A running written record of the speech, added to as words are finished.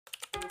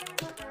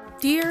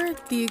Dear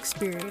the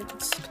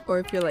experienced, Or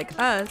if you're like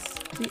us,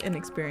 the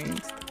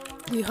inexperienced.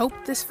 we hope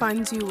this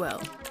finds you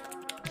well.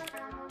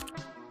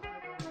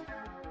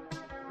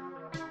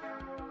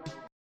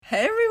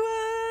 Hey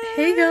everyone!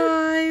 Hey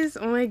guys!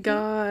 Oh my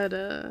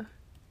god.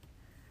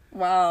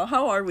 Wow,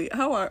 how are we?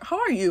 How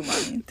are you,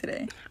 Mommy,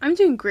 today? I'm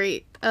doing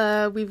great. We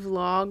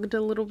vlogged a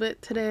little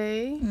bit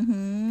today.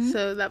 Mm-hmm.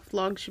 So that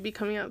vlog should be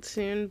coming out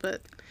soon.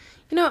 But,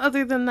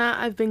 other than that,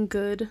 I've been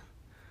good.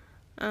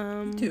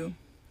 Too.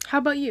 How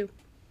about you?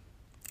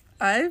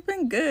 I've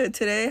been good.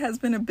 Today has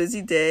been a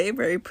busy day,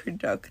 very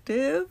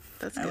productive.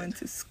 That's I good. went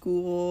to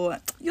school.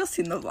 You'll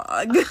see in the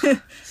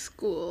vlog.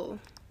 School.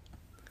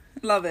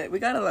 Love it. We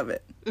gotta love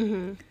it.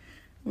 Mm-hmm.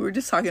 We were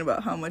just talking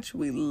about how much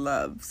we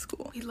love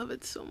school. We love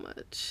it so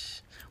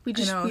much. I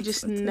know, We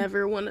just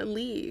never want to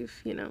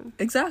leave,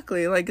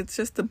 Exactly. Like, it's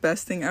just the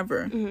best thing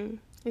ever. Mm-hmm.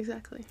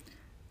 Exactly.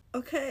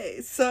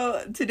 Okay,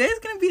 so today's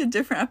gonna be a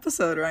different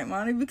episode, right,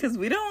 Monty? Because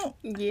we don't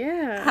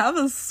have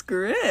a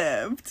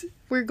script.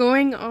 We're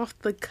going off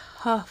the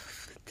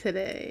cuff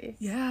today.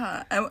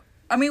 Yeah.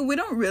 I mean, we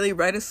don't really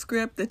write a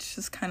script. It's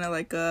just kind of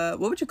like what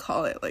would you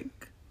call it?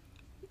 Like,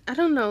 I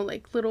don't know,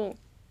 like little,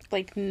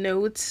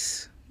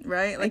 notes.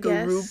 Right? Like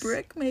a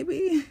rubric,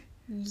 maybe?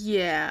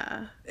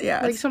 Yeah.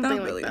 Yeah. Like something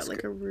like really that,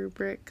 like a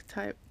rubric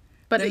type.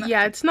 But not,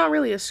 it's not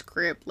really a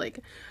script.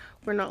 Like,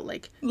 we're not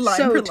like, line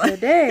so for line.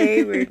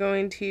 Today we're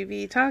going to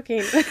be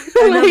talking.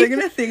 I know, they're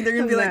gonna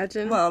be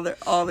imagine. like, wow,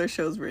 all their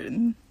shows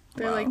written.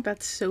 They're wow. like,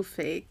 that's so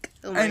fake.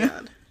 Oh my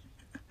god.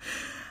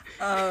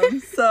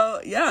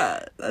 So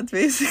yeah, that's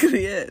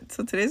basically it.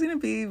 So today's gonna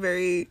be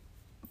very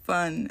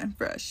fun and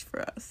fresh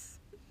for us.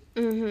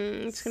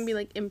 Mm-hmm. It's gonna be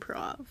like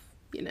improv,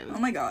 Oh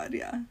my god,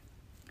 yeah.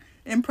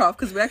 Improv,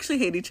 because we actually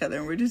hate each other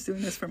and we're just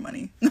doing this for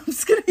money. No, I'm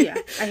just kidding. Yeah,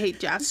 I hate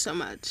Jazz so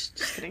much.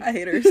 Just kidding. I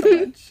hate her so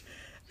much.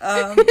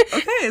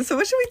 Okay, so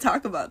what should we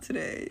talk about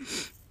today?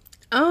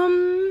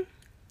 Let's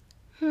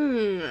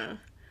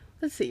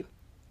see.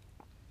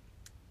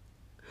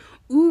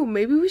 Ooh,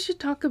 maybe we should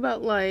talk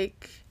about,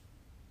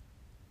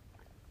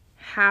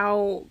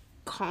 how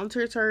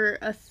concerts are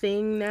a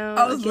thing now.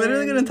 I was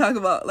literally going to talk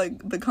about,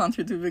 the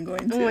concerts we've been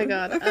going to. Oh my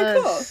god. Okay,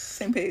 cool.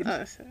 Same page.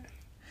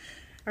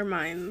 Our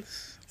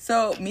minds.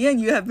 So, me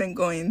and you have been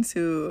going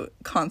to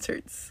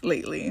concerts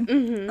lately.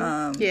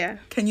 Mm-hmm. Yeah.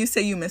 Can you say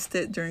you missed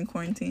it during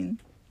quarantine?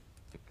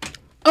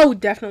 Oh,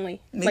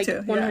 definitely. Me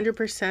too.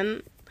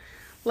 100%.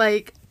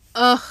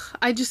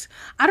 I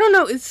don't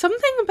know. It's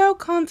something about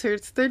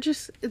concerts.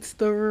 It's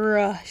the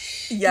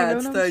rush. Yeah,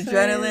 it's the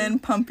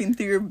adrenaline pumping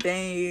through your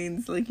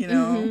veins.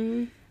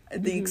 Mm-hmm.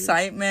 The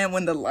excitement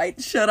when the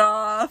lights shut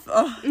off.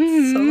 Oh,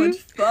 it's so much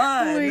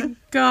fun. Oh my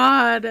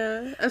god.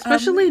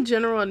 Especially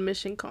general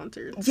admission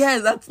concerts. Yeah,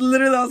 that's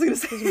literally what I was going to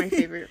say. Those are my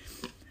favorite.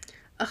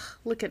 Ugh,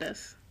 look at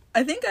us.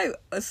 I think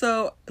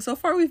so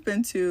far we've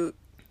been to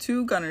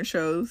 2 Gunner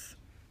shows.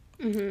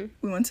 Mm-hmm.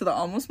 We went to the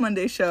Almost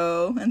Monday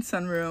show and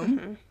Sunroom.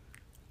 Mm-hmm.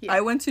 Yeah.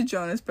 I went to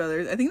Jonas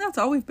Brothers. I think that's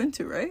all we've been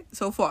to, right?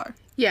 So far.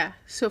 Yeah,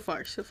 so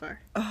far.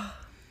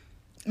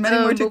 Many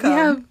more to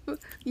come.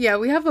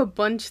 We have a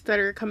bunch that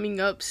are coming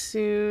up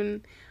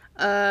soon.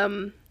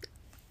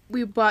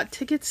 We bought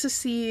tickets to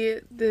see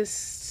this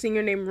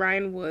singer named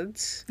Ryan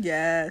Woods.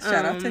 Yeah,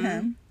 shout out to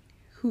him.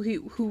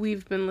 Who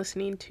we've been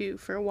listening to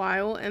for a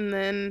while. And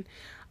then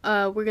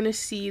we're gonna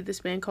see this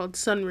band called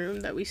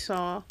Sunroom that we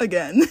saw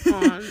again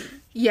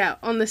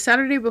on the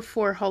Saturday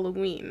before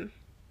Halloween.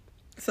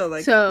 So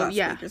last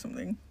week or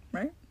something,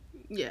 right?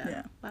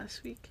 Yeah,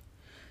 last week.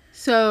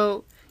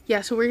 So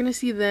we're gonna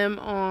see them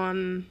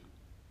on,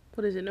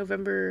 what is it,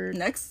 November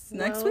next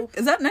week?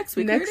 Is that next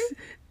week already?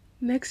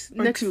 Next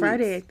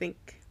Friday, weeks? I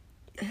think.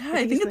 Yeah,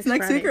 I think it's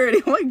next week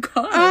already. Oh my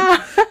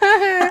god.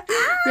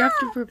 We have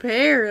to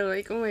prepare.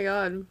 Oh my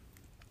god.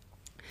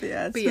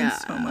 Yeah, it's been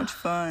so much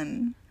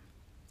fun.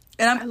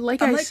 And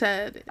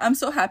I'm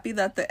so happy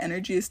that the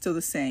energy is still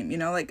the same.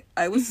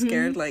 I was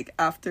scared,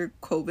 after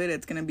COVID,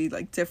 it's going to be,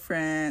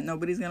 different.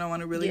 Nobody's going to want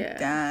to really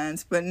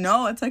dance. But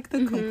no, it's, the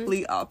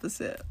complete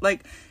opposite.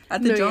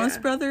 At the Jonas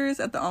Brothers,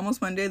 at the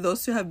Almost Monday,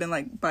 those 2 have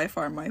been, by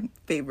far my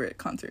favorite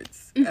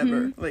concerts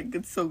ever.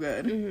 It's so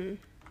good. Mm-hmm.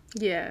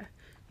 Yeah.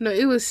 No,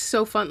 it was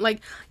so fun.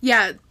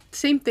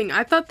 Same thing.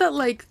 I thought that,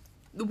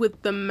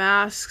 with the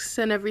masks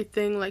and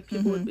everything,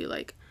 people would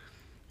be,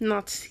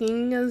 not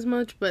singing as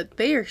much, but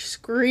they are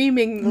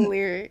screaming the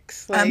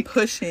lyrics. And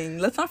pushing.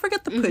 Let's not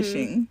forget the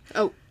pushing.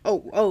 Oh,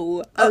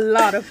 a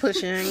lot of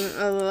pushing.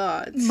 A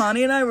lot.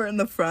 Monty and I were in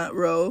the front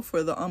row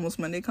for the Almost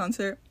Monday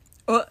concert.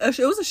 Well, it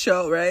was a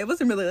show, right? It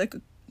wasn't really a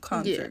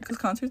concert, because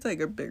concerts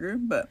are bigger,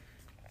 but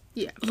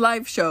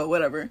live show,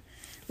 whatever.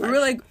 We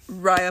were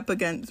right up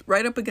against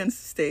the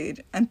stage,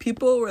 and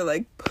people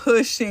were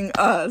pushing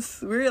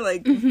us. We were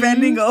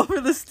bending over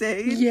the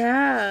stage.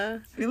 Yeah,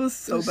 it was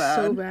so bad.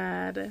 So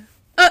bad.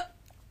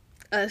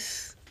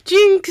 Us.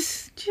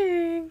 Jinx.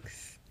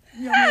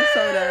 Yummy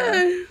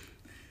soda.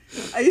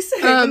 I used to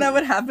hate when that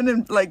would happen in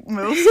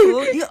middle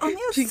school. You owe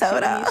me a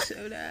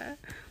soda.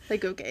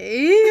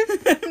 Okay.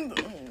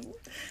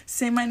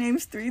 Say my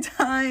names 3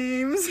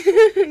 times.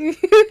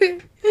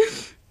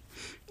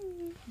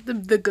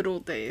 The good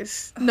old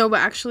days. No, but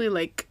actually,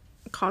 like,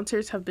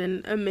 concerts have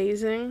been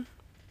amazing.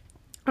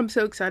 I'm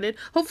so excited.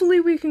 Hopefully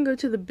we can go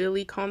to the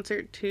Billy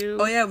concert too.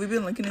 Oh yeah, we've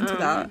been looking into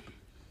that.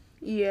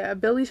 Yeah,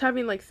 Billy's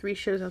having like 3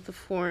 shows at the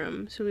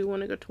Forum, so we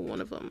want to go to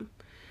one of them.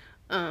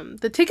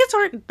 The tickets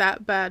aren't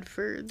that bad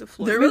for the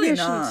floor. They're Maybe really I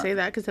not. shouldn't say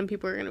that because then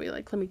people are gonna be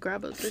like, "Let me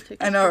grab up the tickets."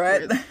 I know,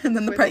 right? And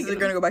then the prices are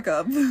gonna go back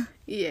up.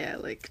 Yeah,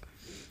 like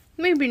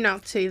maybe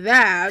not say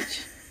that,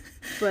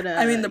 but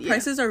I mean, the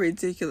prices are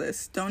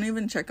ridiculous. Don't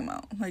even check them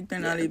out. Like they're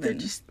not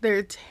even.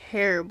 They're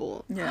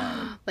terrible.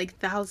 Yeah, like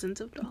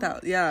thousands of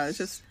dollars. Yeah, it's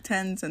just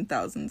tens and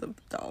thousands of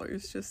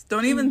dollars. Just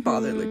don't even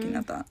bother looking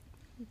at that.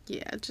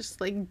 Yeah,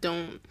 just like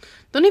don't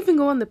even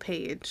go on the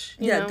page.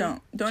 You know?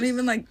 Don't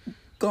even like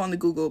go on the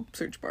Google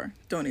search bar.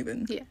 Don't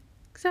even. Yeah,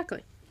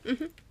 exactly.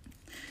 Don't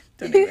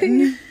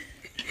even.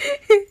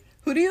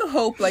 Who do you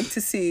hope like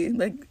to see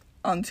like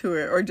on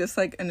tour or just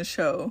like in a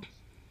show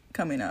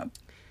coming up?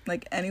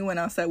 Like anyone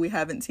else that we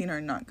haven't seen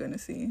or not going to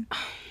see?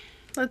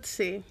 Let's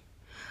see.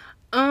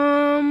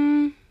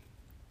 I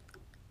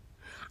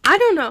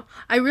don't know.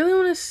 I really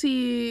want to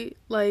see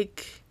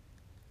like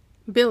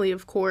Billy,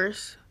 of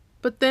course.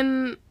 But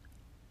then,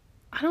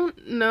 I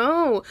don't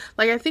know.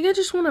 Like, I think I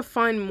just want to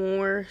find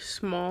more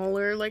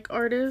smaller, like,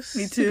 artists.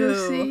 Me too. To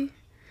go see.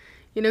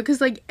 You know, because,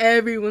 like,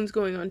 everyone's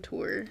going on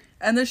tour.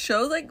 And the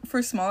shows, like,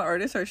 for smaller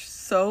artists are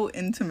so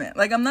intimate.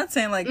 Like, I'm not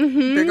saying, like,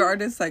 bigger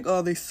artists, like,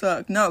 oh, they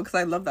suck. No, because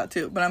I love that,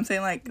 too. But I'm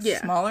saying, like,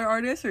 smaller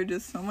artists are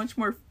just so much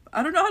more...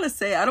 I don't know how to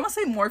say it. I don't want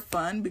to say more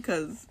fun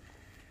because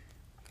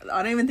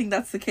I don't even think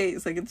that's the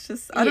case. Like, it's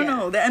just... I don't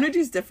know. The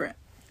energy's different.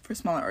 For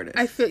smaller artists.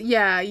 I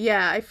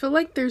feel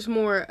like there's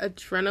more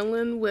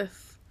adrenaline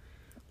with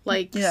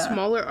like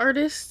smaller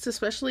artists,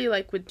 especially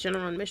like with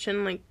general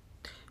admission like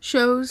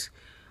shows.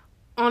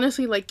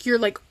 Honestly, like you're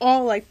like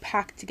all like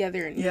packed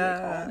together and you're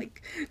like all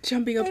like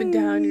jumping up and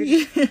down.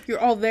 You're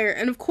all there.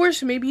 And of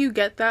course maybe you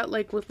get that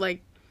like with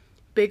like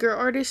bigger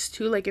artists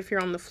too, like if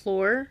you're on the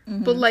floor.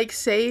 But like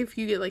say if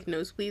you get like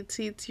nosebleed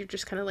seats, you're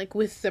just kinda like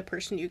with the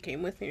person you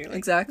came with and you're like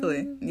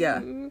exactly.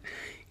 Yeah.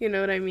 You know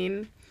what I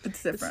mean?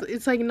 It's different.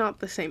 It's like not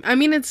the same. I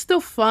mean, it's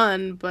still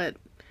fun, but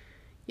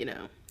you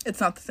know,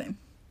 it's not the same.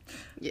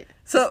 Yeah.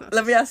 So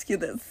let me ask you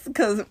this,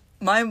 because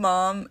my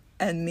mom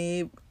and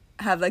me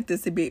have like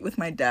this debate with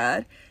my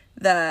dad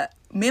that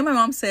me and my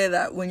mom say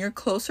that when you're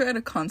closer at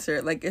a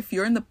concert, like if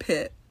you're in the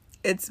pit,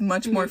 it's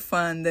much more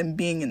fun than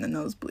being in the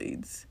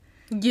nosebleeds.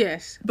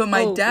 Yes. But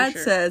my dad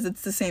says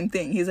it's the same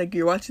thing. He's like,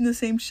 you're watching the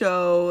same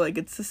show, like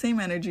it's the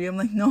same energy. I'm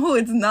like, no,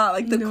 it's not.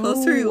 Like the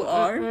closer you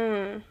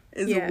are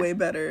is way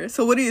better.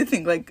 So what do you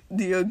think? Like,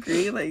 do you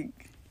agree? Like,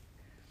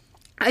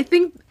 I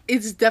think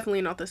it's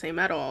definitely not the same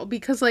at all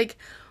because like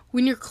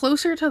when you're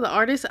closer to the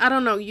artist, I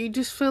don't know, you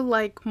just feel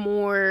like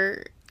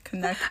more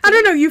connected. I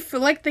don't know, you feel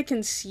like they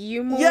can see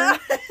you more. Yeah.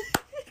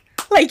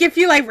 Like if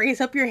you like raise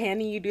up your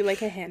hand and you do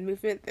like a hand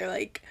movement, they're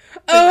like,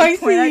 "Oh, I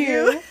see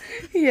you."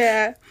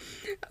 Yeah.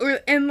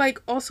 And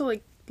like also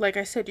like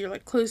I said, you're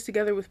like close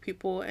together with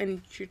people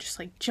and you're just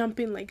like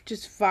jumping, like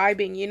just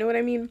vibing, you know what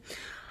I mean?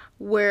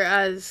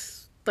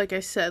 Whereas like I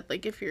said,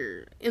 like if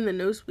you're in the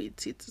nosebleed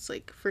seats, it's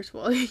like first of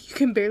all you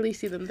can barely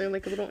see them. They're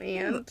like a little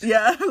ant.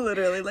 Yeah,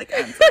 literally like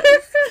ants.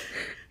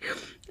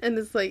 And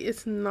it's like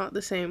it's not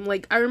the same.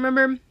 Like I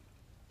remember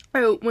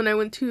when I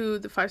went to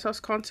the Five Sauce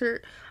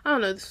concert, I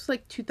don't know, this was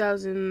like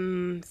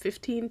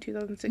 2015,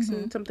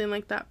 2016, something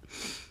like that.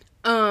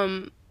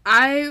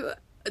 I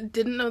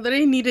didn't know that I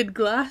needed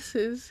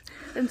glasses,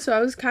 and so I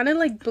was kind of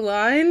like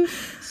blind,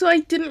 so I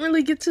didn't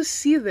really get to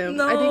see them.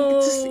 No. I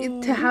didn't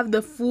get to have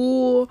the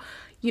full,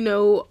 you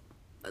know,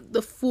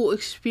 the full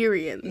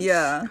experience.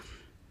 Yeah.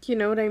 You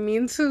know what I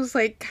mean? So it was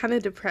like kind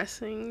of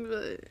depressing,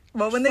 but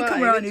well, when they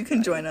come around, you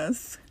can join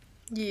us.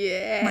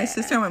 Yeah. My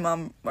sister and my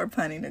mom are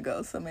planning to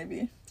go, so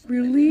maybe.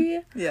 Really?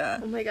 Yeah.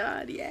 Oh my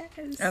god, yes.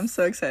 I'm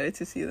so excited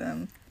to see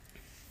them.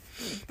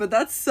 But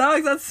that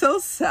sucks. That's so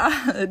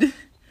sad.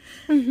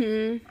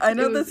 I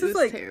know this is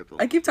like terrible.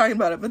 I keep talking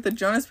about it, but the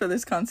Jonas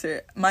Brothers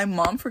concert, my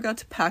mom forgot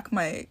to pack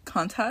my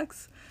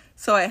contacts,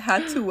 so I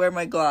had to wear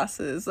my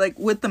glasses, like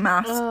with the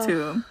mask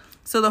too.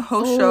 So the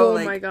whole show,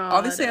 like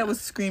obviously I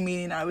was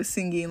screaming, I was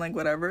singing, like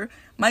whatever.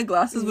 My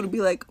glasses would be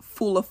like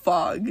full of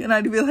fog, and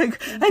I'd be like,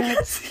 I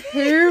can't see.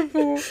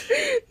 Terrible.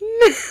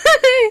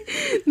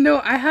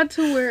 No, I had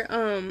to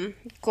wear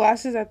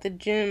glasses at the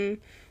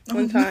gym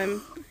one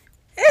time.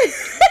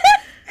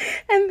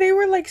 And they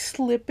were like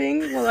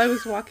slipping while I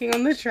was walking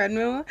on the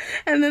treadmill,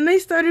 and then they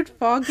started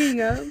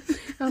fogging up.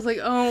 I was like,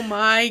 oh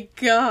my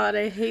god,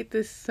 I hate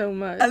this so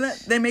much. And then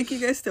they make you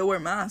guys still wear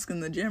masks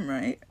in the gym,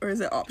 right? Or is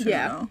it optional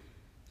now?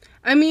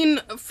 I mean,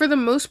 for the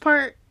most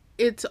part,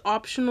 it's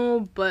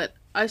optional, but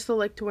I still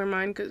like to wear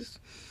mine because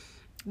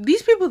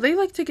these people, they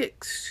like to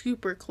get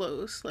super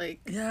close. Like,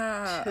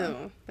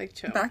 chill. Like,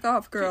 chill. Back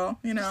off, girl,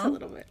 you know? Just a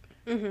little bit.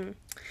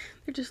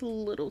 They're just a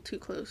little too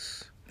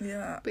close.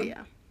 Yeah. But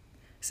yeah.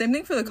 Same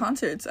thing for the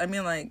concerts. I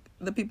mean, like,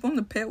 the people in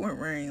the pit weren't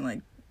wearing,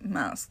 like,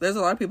 masks. There's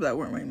a lot of people that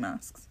weren't wearing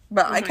masks.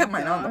 But I kept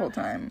mine on the whole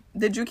time.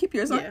 Did you keep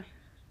yours on?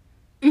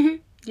 Yeah.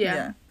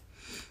 Yeah.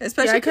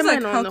 Especially because,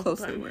 like, how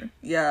close they were.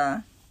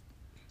 Yeah.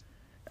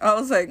 I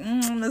was like,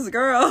 this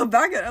girl,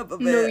 back it up a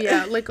bit. No,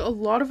 yeah, like, a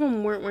lot of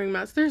them weren't wearing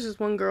masks. There's this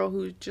one girl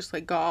who just,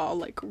 like, got all,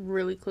 like,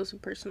 really close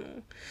and personal.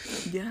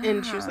 Yeah.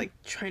 And she was, like,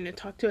 trying to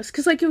talk to us.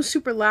 Because, like, it was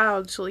super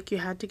loud, so, like, you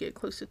had to get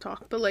close to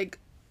talk. But, like,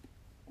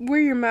 wear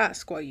your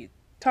mask while you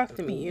talk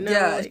to me, you know?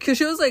 Yeah, because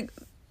she was, like,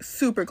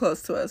 super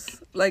close to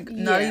us. Like,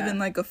 not even,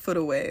 like, a foot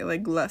away.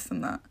 Like, less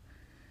than that.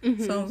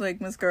 Mm-hmm. So I was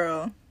like, Miss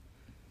Girl,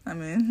 I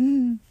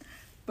mean,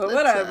 but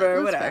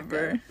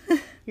whatever.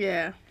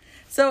 Yeah.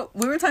 So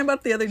we were talking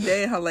about the other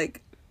day how,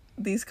 like,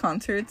 these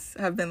concerts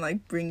have been,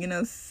 like, bringing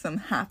us some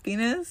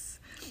happiness.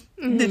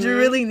 Mm-hmm. Did you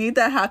really need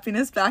that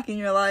happiness back in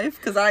your life?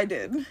 Because I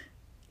did.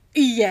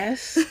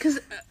 Yes, because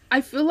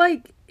I feel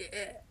like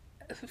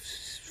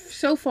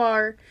so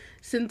far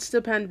since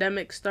the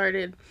pandemic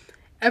started,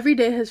 every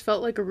day has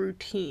felt like a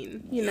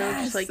routine, you know?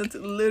 Yes, just like, that's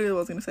literally what I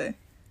was going to say.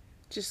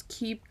 Just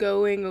keep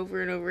going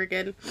over and over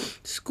again.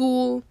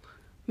 School,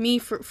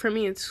 for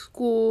me it's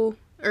school,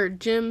 or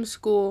gym,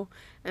 school,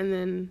 and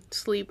then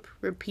sleep,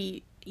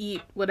 repeat,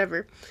 eat,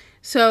 whatever.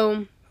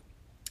 So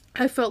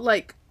I felt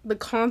like the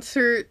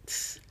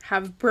concerts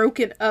have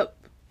broken up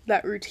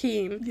that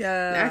routine.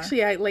 Yeah. And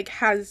actually,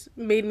 has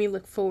made me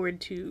look forward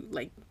to,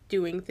 like,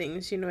 doing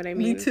things, you know what I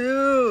mean? Me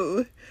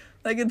too.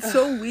 Like, it's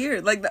so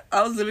weird. Like,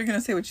 I was literally gonna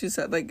say what you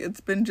said. Like,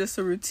 it's been just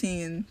a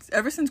routine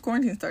ever since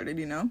quarantine started,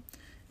 you know?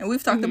 And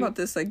we've talked about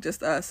this, like,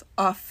 just us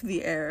off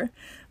the air.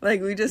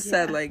 Like, we just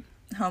said, like,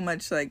 how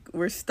much, like,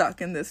 we're stuck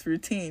in this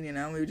routine, you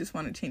know? We just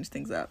want to change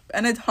things up.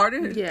 And it's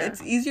harder. Yeah.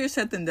 It's easier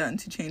said than done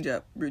to change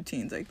up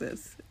routines like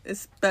this.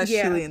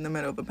 Especially in the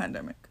middle of a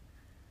pandemic.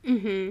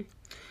 Mm-hmm.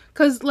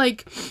 Because,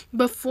 like,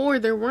 before,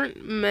 there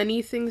weren't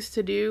many things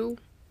to do.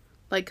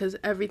 Like, because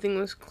everything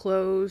was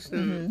closed.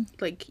 And,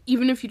 like,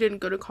 even if you didn't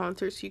go to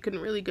concerts, you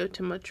couldn't really go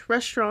to much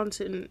restaurants.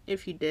 And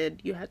if you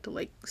did, you had to,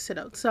 like, sit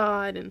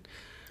outside and...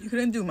 You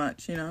couldn't do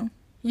much, you know?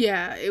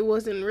 Yeah, it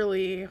wasn't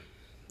really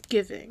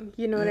giving,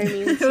 you know what I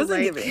mean? It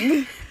wasn't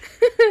giving.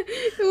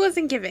 It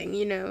wasn't giving,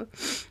 you know?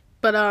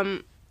 But,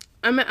 I'm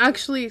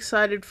actually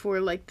excited for,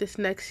 like, this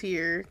next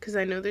year, because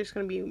I know there's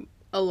going to be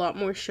a lot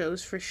more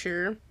shows for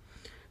sure.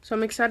 So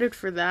I'm excited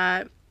for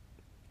that.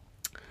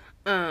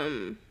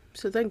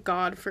 So thank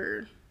God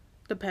for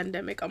the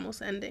pandemic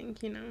almost ending,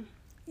 you know?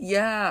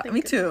 Yeah,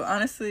 me too.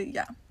 Honestly,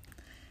 yeah.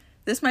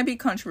 This might be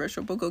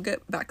controversial, but go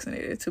get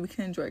vaccinated so we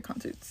can enjoy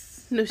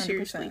concerts. No, 100%.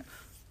 Seriously.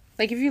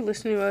 Like, if you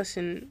listen to us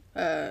and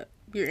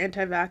you're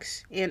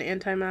anti-vax and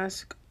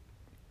anti-mask,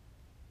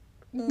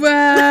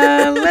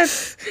 well,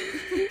 let's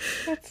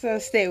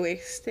stay away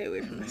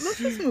from this. Let's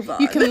just move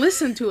on. You can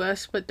listen to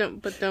us, but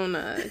don't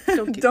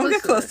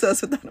get close to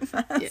us without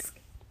a mask.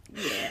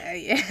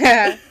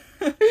 Yeah.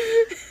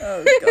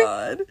 Oh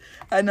God,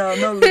 I know,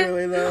 no,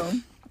 literally though.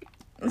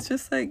 It's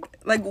just like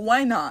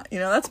why not? You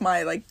know, that's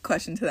my, like,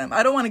 question to them.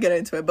 I don't want to get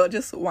into it, but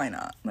just why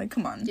not? Like,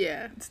 come on.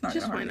 Yeah, it's not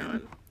just why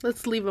not.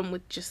 Let's leave them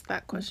with just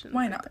that question.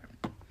 Why not?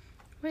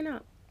 Why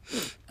not?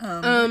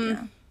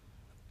 Yeah.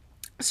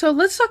 So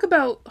let's talk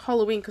about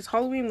Halloween, because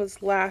Halloween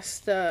was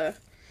last what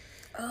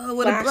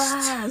a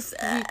blast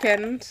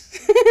weekend.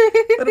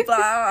 What a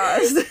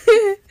blast.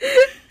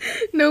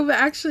 No, but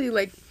actually,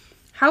 like,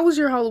 how was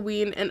your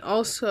Halloween? And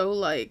also,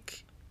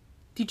 like,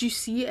 did you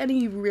see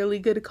any really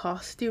good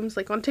costumes,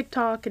 like, on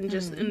TikTok and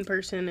just in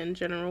person in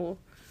general?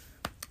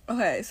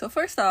 Okay, so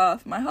first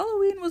off, my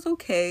Halloween was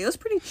okay. It was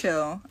pretty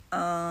chill.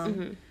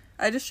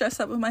 I just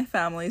dressed up with my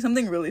family,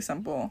 something really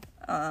simple.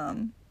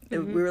 We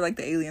were like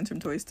the aliens from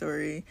Toy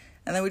Story.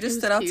 And then we just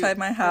stood outside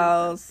my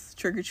house,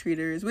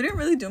 trick-or-treaters. We didn't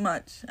really do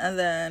much. And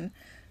then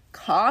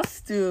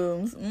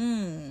costumes.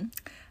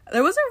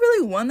 There wasn't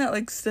really one that,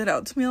 like, stood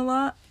out to me a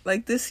lot.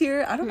 Like, this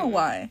year, I don't know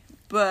why.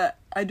 But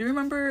I do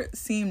remember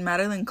seeing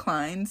Madeline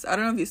Klein's. I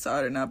don't know if you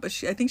saw it or not, but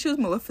I think she was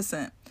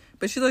Maleficent.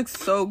 But she looked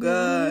so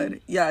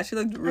good. Yeah, she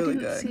looked really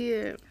good. I didn't see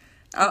it.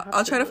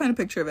 I'll try to find a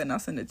picture of it and I'll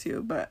send it to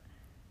you. But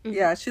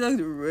yeah, she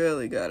looked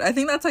really good. I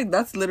think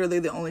that's literally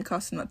the only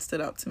costume that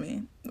stood out to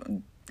me.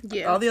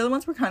 Yeah. All the other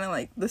ones were kind of,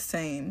 like, the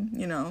same,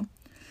 you know?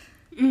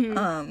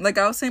 Like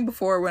I was saying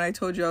before when I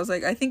told you, I was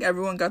like, I think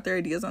everyone got their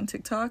ideas on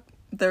TikTok.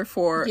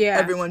 Therefore,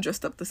 everyone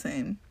dressed up the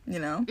same, you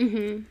know?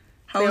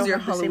 How was your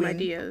Halloween? The same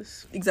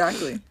ideas.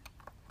 Exactly.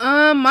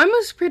 Mine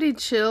was pretty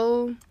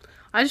chill.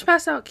 I just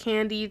passed out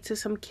candy to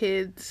some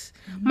kids.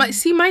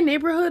 My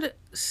neighborhood,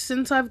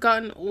 since I've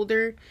gotten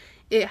older,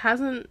 it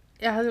hasn't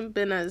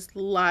been as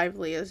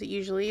lively as it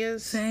usually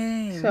is.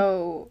 Same.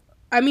 So,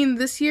 I mean,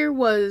 this year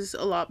was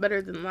a lot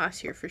better than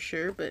last year for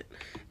sure, but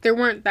there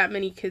weren't that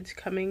many kids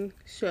coming,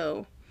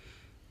 so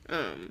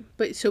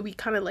so we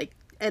kind of, like,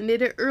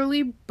 ended it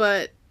early,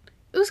 but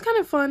it was kind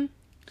of fun.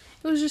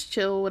 It was just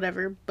chill,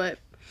 whatever, but...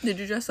 Did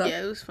you dress up?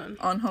 Yeah, it was fun.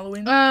 On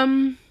Halloween?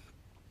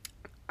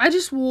 I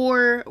just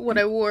wore what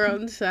I wore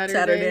on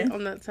Saturday.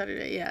 On that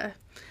Saturday, yeah.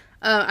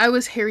 I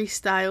was Harry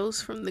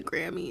Styles from the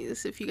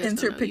Grammys. If you guys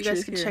don't know, you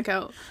guys can check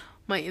out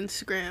my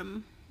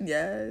Instagram.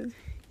 Yes.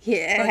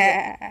 Yeah.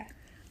 Okay.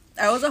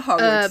 I was a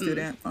Hogwarts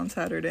student on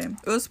Saturday.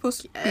 It was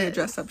supposed to be a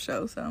dress-up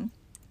show, so...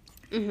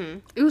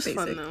 It was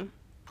fun, though.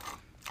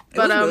 It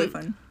was really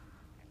fun.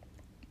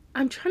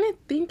 I'm trying to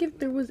think if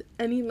there was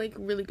any, like,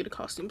 really good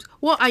costumes.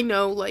 Well, I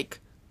know, like,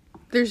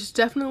 there's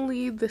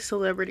definitely the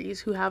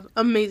celebrities who have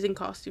amazing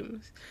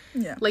costumes.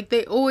 Yeah. Like,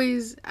 they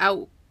always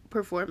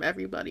outperform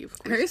everybody, of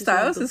course. Harry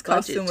Styles'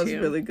 costume was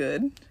really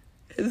good.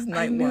 His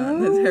night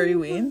one, his Harry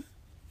Ween.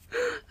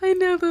 I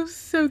know, that was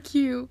so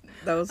cute.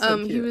 That was so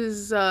cute. He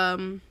was,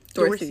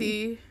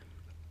 Dorothy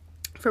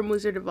from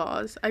Wizard of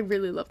Oz. I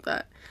really love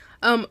that.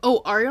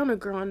 Ariana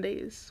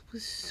Grande's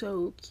was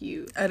so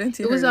cute. I didn't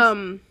see hers.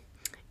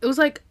 It was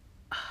like,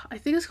 I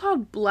think it's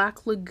called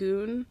Black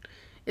Lagoon.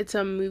 It's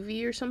a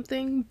movie or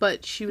something,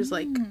 but she was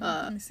like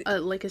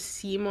a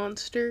sea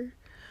monster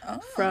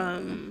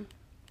from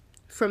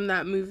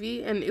that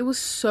movie, and it was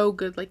so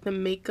good. Like the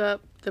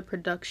makeup, the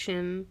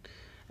production,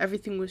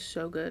 everything was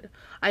so good.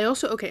 I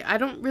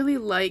don't really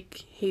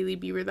like Hailey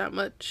Bieber that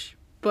much,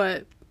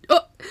 but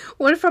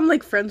what if I'm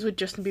like friends with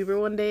Justin Bieber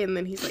one day and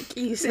then he's like,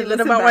 you said that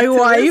about my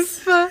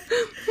wife?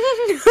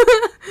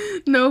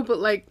 No, but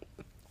like,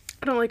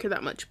 I don't like her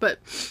that much, but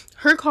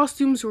her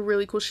costumes were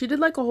really cool. She did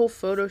like a whole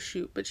photo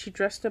shoot, but she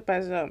dressed up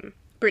as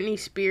Britney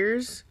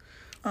Spears,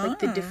 like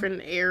the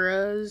different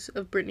eras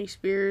of Britney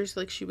Spears.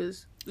 Like she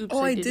was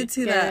I did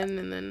see that.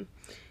 And then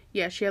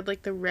she had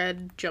like the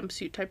red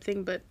jumpsuit type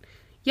thing, but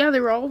yeah, they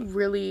were all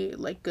really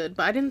like good.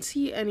 But I didn't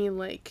see any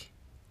like,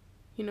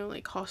 you know,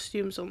 like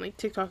costumes on like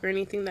TikTok or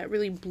anything that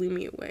really blew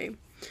me away.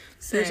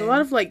 So there's a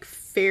lot of like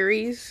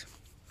fairies.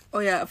 Oh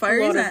yeah,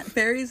 fairies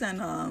and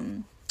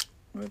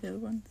what were the other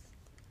ones?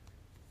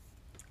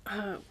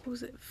 What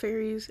was it?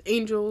 Fairies,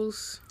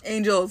 angels.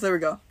 Angels, there we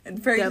go.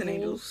 And fairies devils. And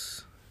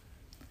angels.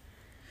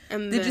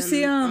 And did you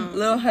see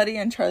Lil Huddy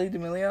and Charlie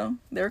D'Amelio?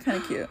 They were kind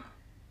of cute.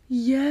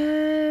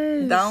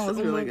 Yes. That one was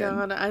really good. Oh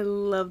my god, I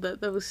love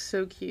that. That was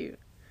so cute.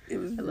 It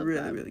was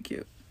really, really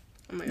cute.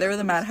 Oh my god, they were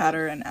the Mad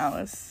Hatter and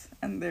Alice.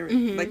 And they were,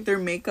 like, their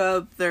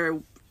makeup,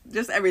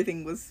 just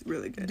everything was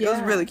really good. Yeah. It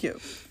was really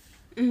cute.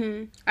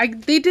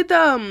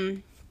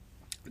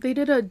 They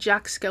did a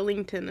Jack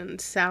Skellington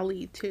and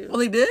Sally, too. Oh,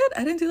 they did?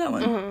 I didn't do that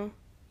one.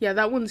 Yeah,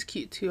 that one's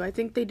cute, too. I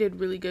think they did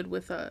really good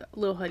with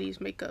Lil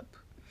Huddy's makeup.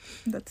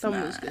 That's nice.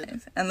 One was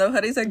good. And Lil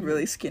Huddy's, like,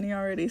 really skinny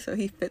already, so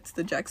he fits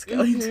the Jack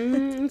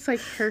Skellington. It's,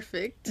 like,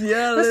 perfect.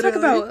 Yeah, let's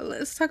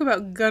talk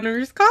about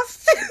Gunner's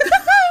costume.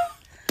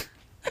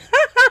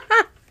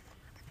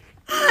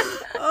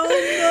 Oh,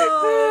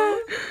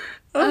 no.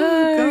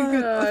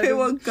 Oh, God. Okay,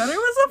 well, Gunner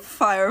was a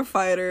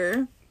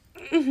firefighter.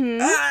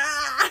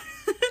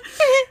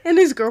 And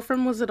his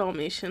girlfriend was a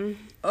Dalmatian.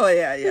 Oh,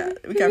 yeah.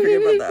 We can't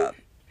forget about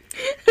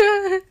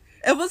that.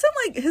 It wasn't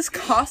like, his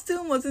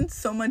costume wasn't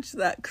so much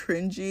that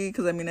cringy,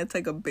 because, I mean, it's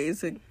like a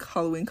basic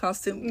Halloween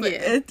costume. But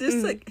it just,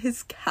 like,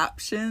 his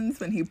captions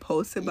when he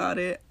posts about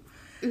it.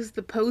 It was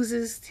the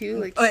poses, too.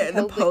 Like,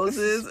 the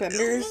poses. Like,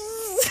 the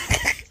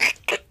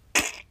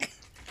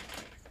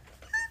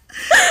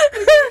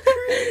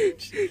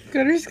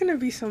Gunner's gonna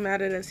be so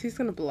mad at us. He's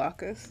gonna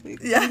block us.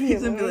 Yeah,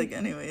 he's gonna be like,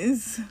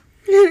 anyways.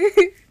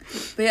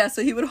 But yeah,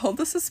 so he would hold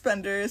the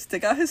suspenders,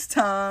 stick out his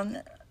tongue,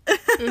 and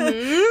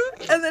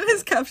then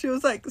his caption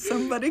was like,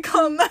 "Somebody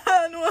call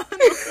 911."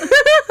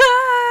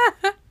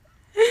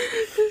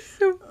 It's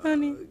so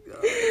funny.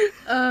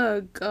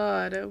 Oh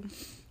God. It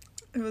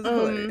was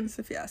hilarious,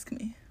 if you ask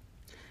me.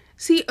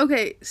 See,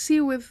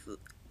 with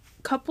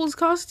couples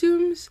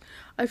costumes,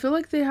 I feel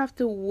like they have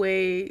to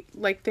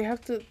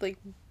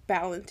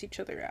balance each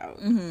other out,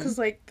 because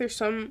like there's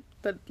some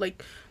that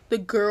like the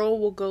girl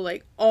will go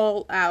like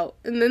all out,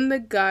 and then the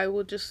guy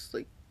will just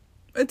like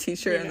a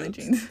t-shirt and the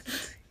jeans.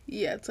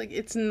 Yeah, it's like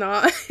it's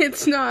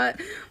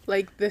not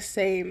like the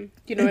same,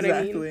 you know what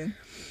I mean?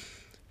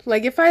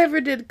 Like if I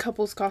ever did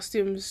couples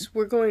costumes,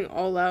 we're going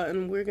all out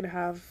and we're gonna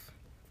have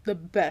the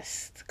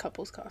best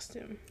couples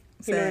costume.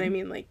 You know what I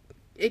mean? Like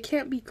it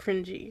can't be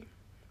cringy.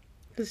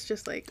 It's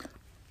just like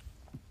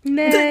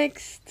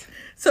next.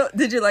 So,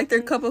 did you like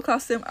their couple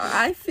costume?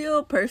 I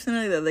feel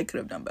personally that they could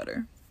have done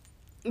better.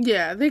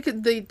 Yeah, they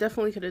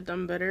definitely could have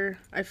done better.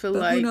 I feel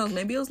like who knows?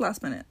 Maybe it was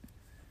last minute.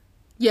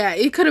 Yeah,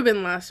 it could have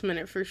been last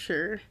minute for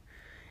sure.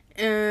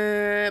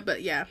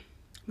 But yeah,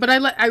 but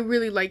I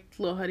really liked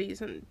Lil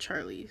Huddy's and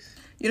Charlie's.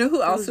 You know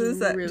who else is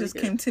that really just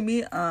came to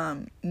me?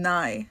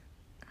 Nye.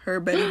 Her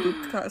Betty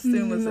Boop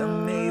costume was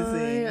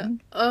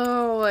amazing.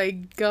 Oh my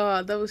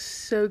god, that was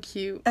so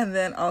cute. And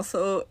then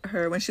also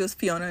her when she was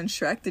Fiona in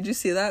Shrek. Did you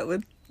see that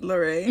with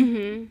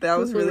Lorraine? That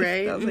was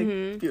really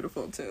like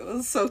beautiful too. It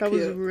was so cute. That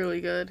was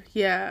really good.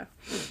 Yeah,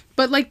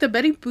 but like the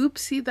Betty Boop,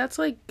 see, that's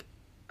like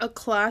a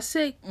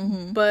classic,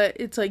 but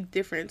it's like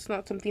different. It's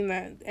not something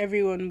that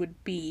everyone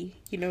would be.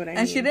 You know what I mean?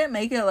 And she didn't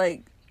make it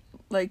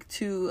like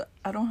too.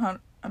 I don't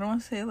want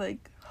to say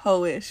like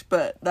ho-ish,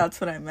 but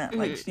that's what I meant.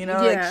 Like, you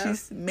know, like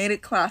she's made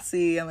it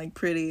classy and like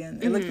pretty,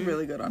 and it looked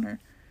really good on her.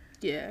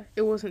 Yeah,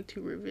 it wasn't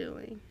too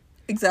revealing.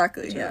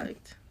 Exactly. Yeah.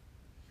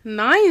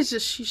 Nye is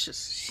she's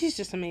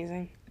just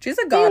amazing. She's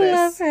a goddess. We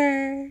love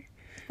her.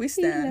 We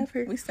stand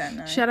her. We stand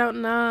Nye. Shout out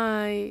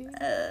Nye.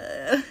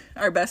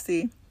 Our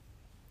bestie.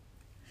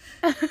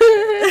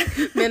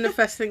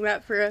 Manifesting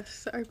that for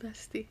us, our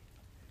bestie.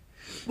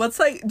 What's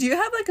like, do you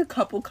have like a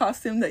couple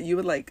costume that you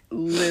would like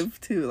live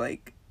to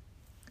like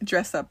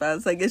dress up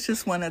as? Like, it's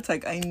just one that's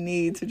like, I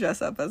need to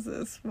dress up as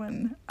this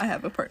when I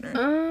have a partner.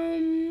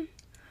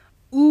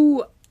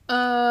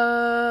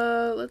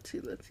 Let's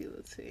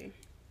see.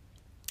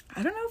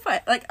 I don't know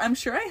if I'm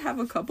sure I have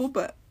a couple,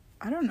 but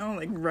I don't know,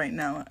 like, right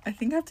now. I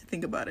think I have to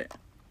think about it.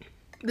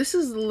 This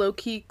is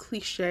low-key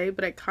cliche,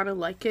 but I kind of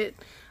like it.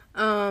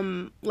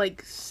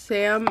 Like,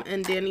 Sam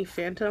and Danny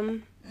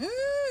Phantom.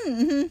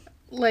 Mm-hmm.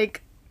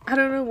 Like, I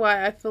don't know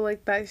why, I feel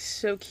like that's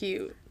so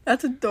cute.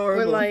 That's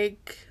adorable.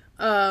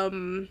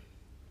 Or,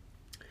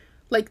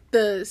 like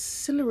the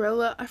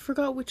Cinderella, I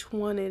forgot which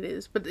one it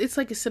is, but it's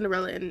like a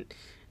Cinderella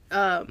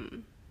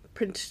and,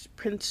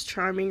 Prince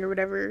Charming or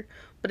whatever,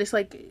 but it's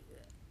like,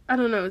 I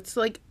don't know, it's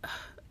like,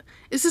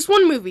 it's this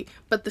one movie,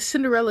 but the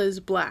Cinderella is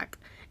black,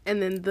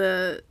 and then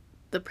the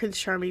Prince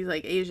Charming is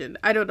like Asian.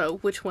 I don't know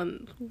which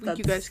one. That's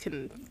you guys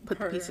can put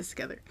the pieces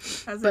together.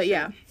 But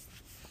yeah.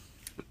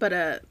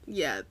 But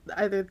yeah,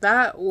 either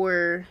that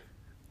or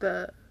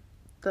the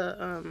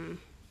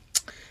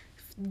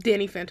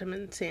Danny Phantom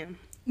and Sam.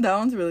 That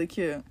one's really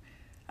cute.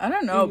 I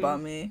don't know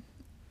about me.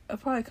 It'll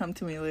probably come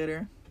to me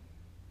later.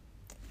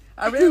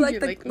 I really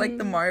like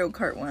the Mario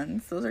Kart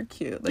ones. Those are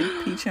cute.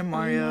 Like Peach and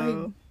Mario.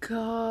 Oh my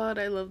god,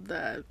 I love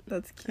that.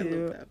 That's cute. I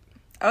love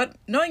that.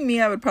 Knowing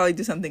me, I would probably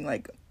do something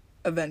like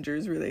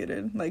Avengers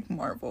related, like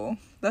Marvel.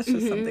 That's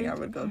just something I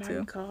would go to. Oh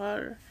my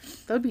god.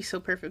 That would be so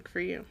perfect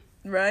for you.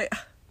 Right?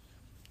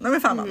 Let me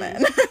find my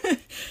man.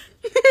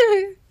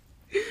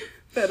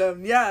 But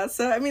yeah,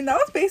 so I mean that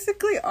was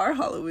basically our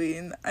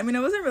Halloween. I mean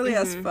it wasn't really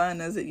as fun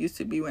as it used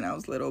to be when I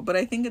was little, but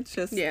I think it's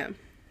just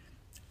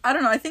I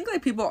don't know, I think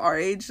like people our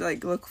age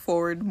like look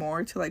forward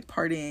more to like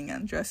partying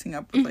and dressing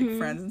up with like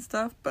friends and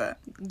stuff, but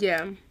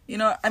you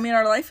know, I mean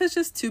our life is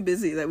just too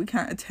busy that we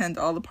can't attend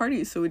all the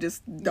parties, so we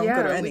just don't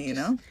go to any, you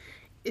know?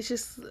 It's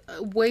just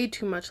way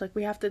too much, like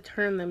we have to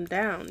turn them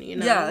down, you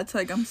know? Yeah, it's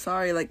like I'm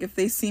sorry, like if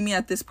they see me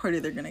at this party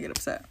they're gonna get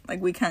upset.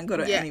 Like we can't go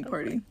to any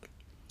party.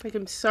 Like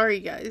I'm sorry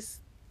guys.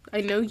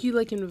 I know you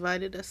like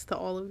invited us to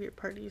all of your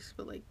parties,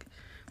 but like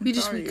we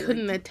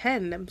couldn't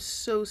attend. I'm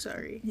so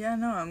sorry. Yeah,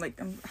 no, I'm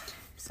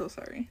so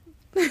sorry.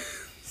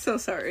 So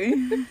sorry.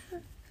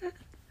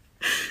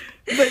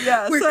 But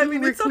yeah, so I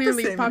mean, we're it's not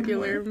clearly the same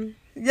popular. Anymore.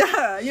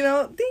 Yeah, you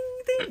know, ding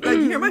ding. Like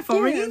you hear my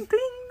phone ringing, ding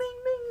ding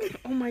ding.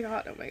 Oh my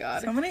god.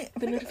 So many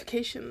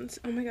notifications.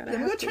 Oh my god. I'm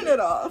gonna turn it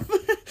off.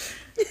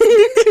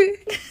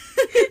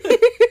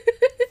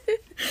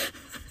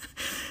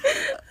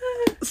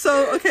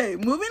 So okay,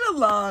 moving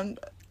along,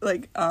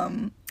 like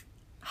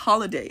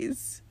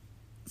holidays.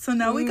 So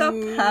now we got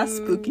past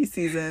spooky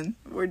season.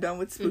 We're done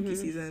with spooky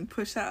season.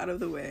 Push that out of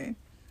the way.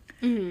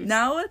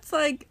 Now it's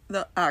like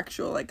the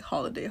actual like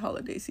holiday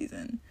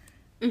season.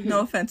 No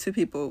offense to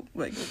people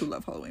like who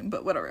love Halloween,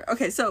 but whatever.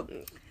 Okay, so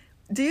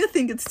do you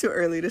think it's too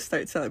early to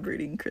start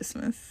celebrating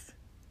Christmas?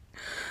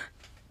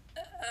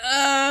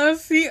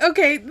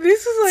 Okay,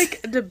 this is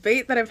like a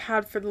debate that I've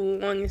had for the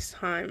longest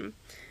time.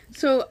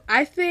 So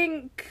I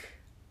think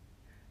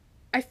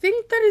that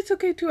it's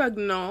okay to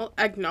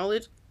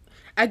acknowledge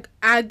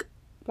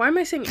why am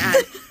I saying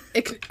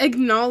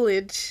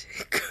acknowledge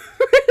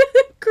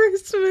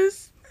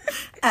Christmas.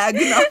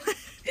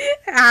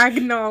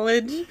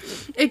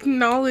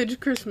 Acknowledge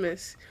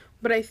Christmas.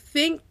 But I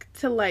think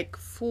to like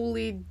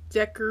fully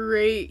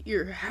decorate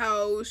your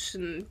house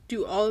and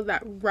do all of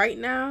that right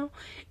now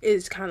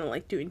is kind of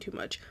like doing too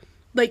much.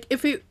 Like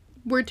if it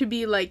were to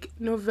be like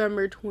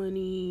November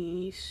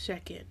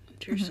 22nd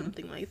or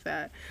something like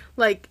that,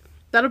 like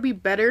that'll be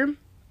better.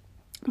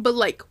 But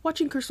like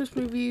watching Christmas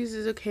movies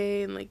is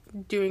okay and like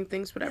doing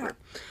things, whatever.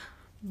 Yeah.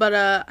 But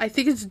I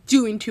think it's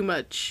doing too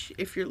much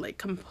if you're like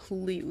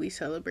completely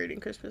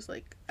celebrating Christmas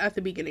like at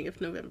the beginning of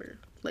November.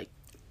 Like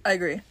I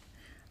agree.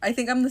 I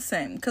think I'm the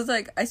same because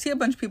like I see a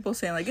bunch of people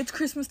saying like it's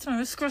Christmas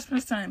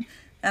time,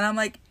 and I'm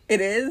like it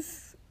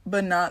is,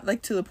 but not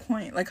like to the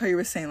point. Like how you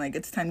were saying, like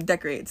it's time to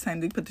decorate, it's time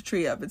to put the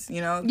tree up. It's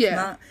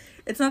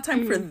it's not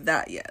time for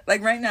that yet.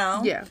 Like right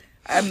now,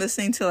 I'm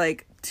listening to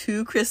like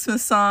 2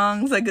 Christmas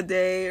songs like a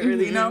day, or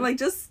you know, like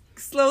just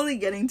slowly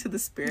getting to the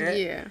spirit.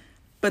 Yeah.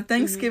 But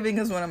Thanksgiving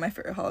is one of my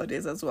favorite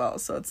holidays as well.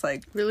 So it's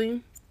like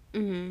really.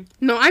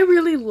 No, I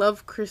really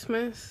love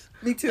Christmas.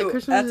 Me too. Like,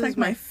 Christmas is like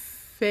my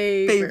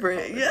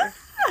favorite. Yeah.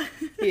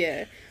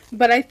 Yeah.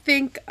 But I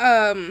think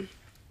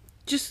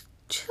just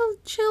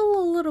chill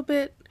a little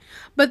bit.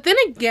 But then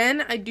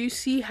again, I do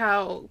see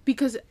how,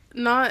 because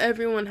not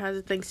everyone has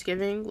a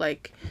Thanksgiving.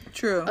 Like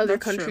other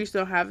countries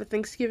don't have a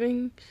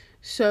Thanksgiving.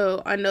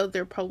 So I know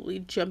they're probably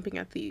jumping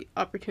at the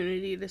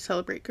opportunity to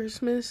celebrate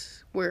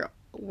Christmas, where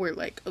we're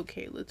like,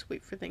 okay, let's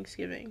wait for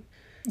Thanksgiving.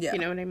 Yeah. You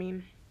know what I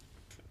mean?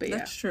 But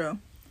that's true.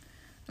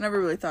 I never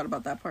really thought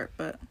about that part,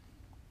 but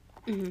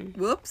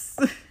whoops.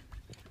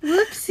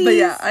 Whoopsies. But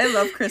yeah, I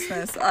love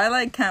Christmas. I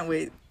like can't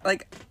wait.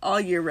 Like all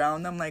year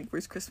round, I'm like,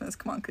 where's Christmas?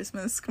 Come on,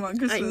 Christmas. Come on,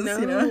 Christmas. I know.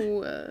 You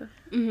know?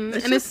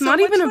 And it's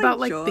not even about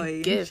like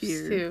the gifts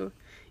too.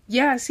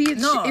 Yeah, see,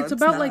 it's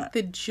about like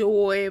the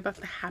joy, about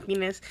the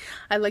happiness.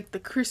 I like the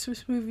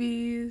Christmas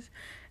movies,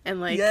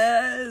 and like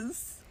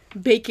yes,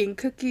 baking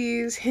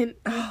cookies. Hint,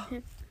 hint,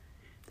 hint.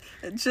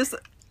 It's just,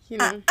 you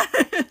know.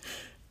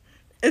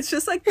 It's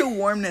just like the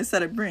warmness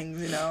that it brings,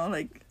 you know?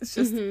 Like, it's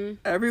just,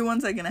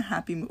 everyone's like in a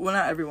happy mood. Well,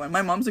 not everyone.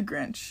 My mom's a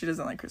Grinch. She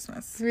doesn't like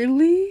Christmas.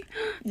 Really?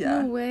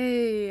 Yeah. No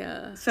way.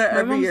 So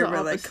every year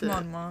we're like, come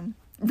on, Mom.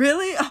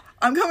 Really? Oh,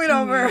 I'm coming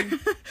over.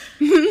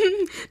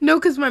 No,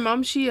 because my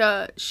mom, she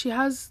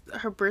has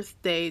her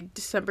birthday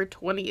December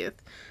 20th.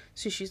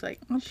 So she's like,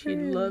 she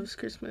loves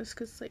Christmas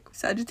because, like,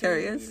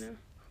 Sagittarius.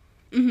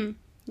 You know?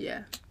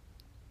 Yeah.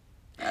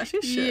 She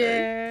should.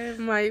 Yeah,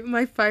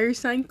 my fire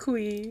sign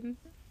queen.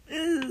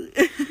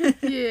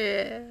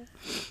 Yeah.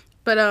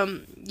 But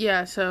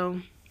yeah, so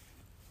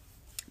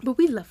but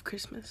we love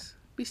Christmas.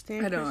 We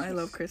stand. I know, I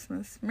love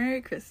Christmas.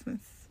 Merry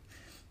Christmas.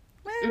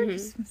 Merry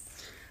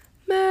Christmas.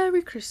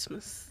 Merry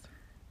Christmas.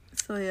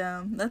 So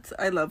yeah,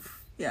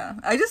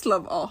 I just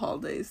love all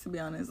holidays, to be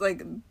honest.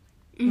 Like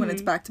when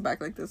it's back to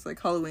back like this,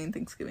 like Halloween,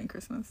 Thanksgiving,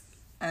 Christmas,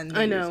 and New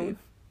Year's Eve.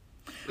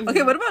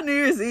 Okay, what about New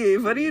Year's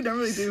Eve? What do you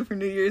normally do for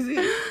New Year's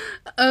Eve?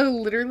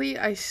 Literally,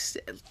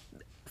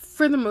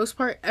 for the most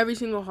part, every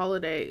single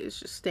holiday is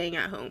just staying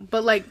at home.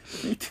 But, like,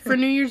 for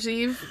New Year's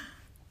Eve,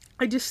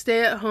 I just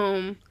stay at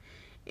home,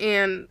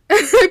 and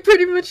I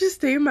pretty much just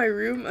stay in my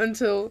room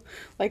until,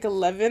 like,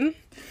 11,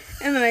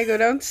 and then I go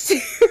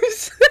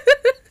downstairs.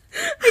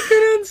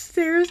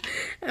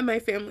 And my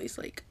family's,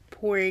 like,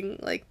 pouring,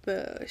 like,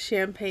 the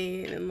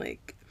champagne and,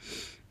 like,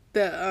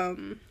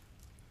 the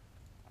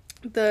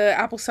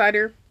apple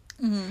cider.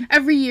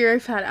 Every year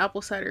I've had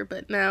apple cider,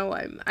 but now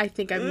I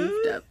think I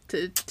moved up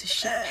to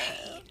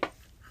champagne.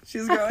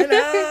 She's growing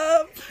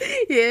up.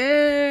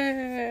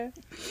 Yeah.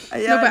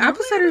 No, but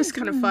apple cider is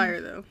kind of fire,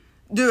 though.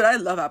 Dude, I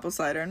love apple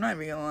cider. I'm not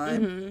even gonna lie.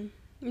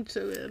 It's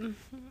so good.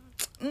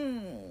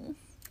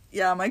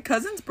 Yeah, my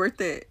cousin's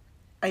birthday,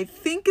 I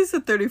think, is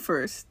the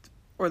 31st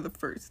or the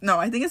 1st. No,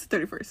 I think it's the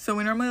 31st. So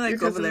we normally like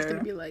go over there.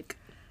 Gonna be like,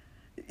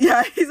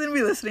 yeah, he's gonna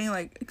be listening.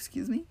 Like,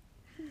 excuse me.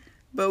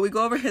 But we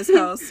go over his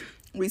house.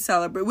 We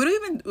celebrate. We don't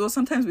even. Well,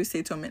 sometimes we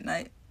stay till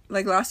midnight.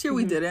 Like last year,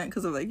 we didn't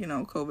because of, like, you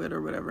know, COVID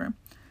or whatever.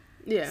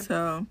 Yeah.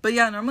 So, but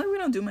yeah, normally we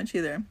don't do much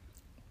either.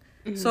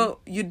 So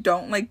you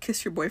don't like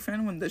kiss your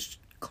boyfriend when the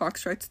clock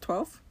strikes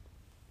 12?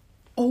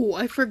 Oh,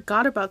 I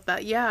forgot about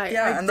that. Yeah.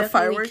 I and the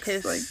fireworks.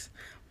 Kiss like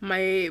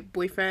my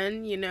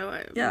boyfriend. You know.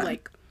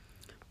 Like.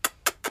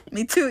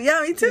 Me too.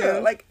 Yeah, me too. Yeah.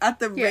 Like at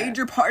the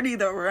rager party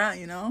that we're at,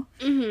 you know,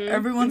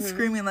 everyone's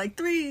screaming like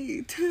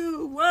 3,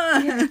 2,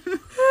 1. Yeah.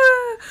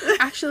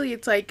 Actually,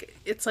 it's like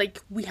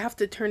we have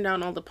to turn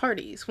down all the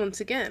parties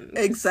once again.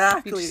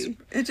 Exactly.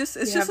 It's just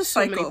a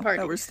cycle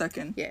that we're stuck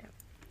in. Yeah.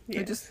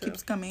 It just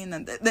keeps coming,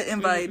 and the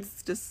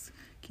invites just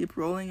keep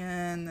rolling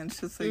in, and it's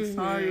just like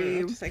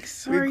sorry, just like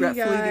sorry,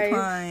 regretfully guys.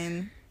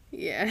 decline.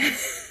 Yeah.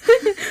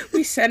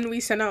 we send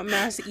out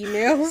mass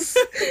emails.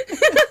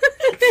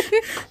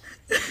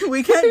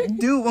 We can't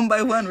do one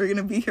by one. We're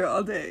gonna be here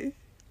all day.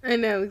 I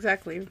know,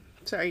 exactly.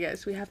 Sorry,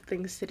 guys. We have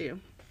things to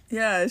do.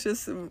 Yeah, it's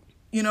just,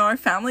 you know, our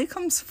family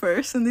comes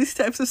first in these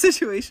types of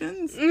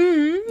situations.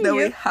 That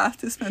we have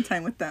to spend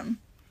time with them.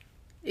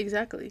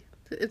 Exactly.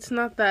 It's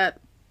not that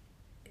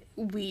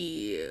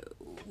we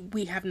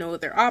have no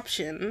other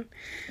option.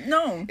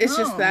 No. It's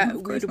just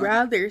that we'd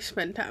rather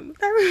spend time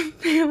with our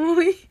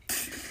family.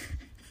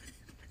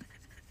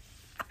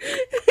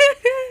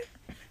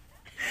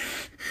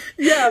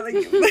 Yeah, like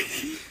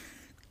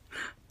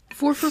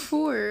 4 for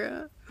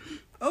 4.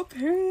 Oh,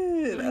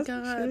 period. Oh my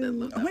god, I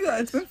love that. Oh my god,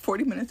 it's been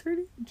 40 minutes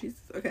already?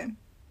 Jesus, okay.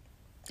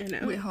 I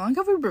know. Wait, how long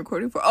have we been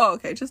recording for? Oh,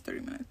 okay, just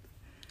 30 minutes.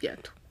 Yeah.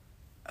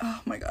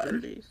 Oh my god.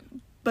 30.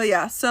 But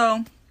yeah,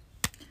 so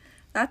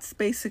that's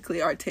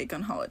basically our take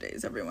on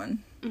holidays,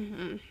 everyone.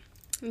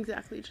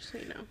 Exactly, just so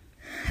you know.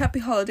 Happy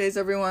holidays,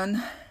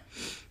 everyone.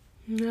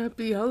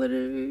 Happy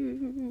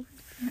holidays.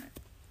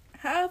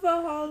 Have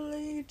a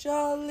holly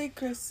jolly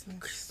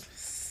Christmas.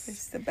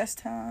 It's the best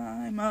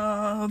time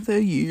of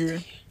the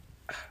year.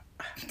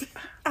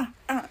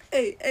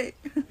 Hey.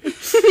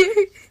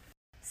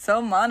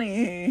 So,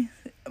 Mani,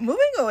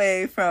 moving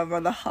away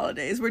from the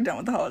holidays, we're done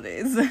with the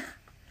holidays. I'm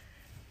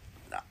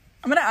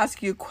going to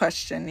ask you a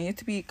question. You have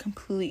to be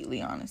completely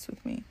honest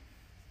with me.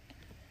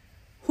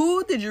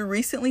 Who did you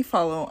recently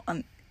follow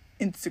on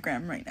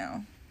Instagram right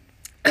now?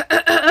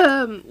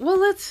 Well,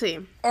 let's see.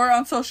 Or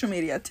on social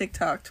media,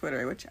 TikTok,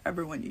 Twitter,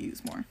 whichever one you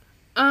use more.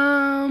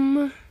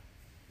 I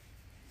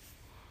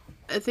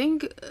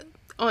think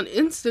on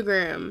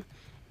Instagram,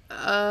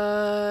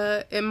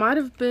 it might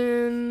have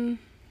been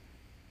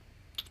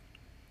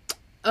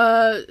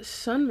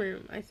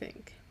Sunroom, I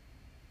think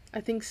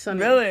Sunroom.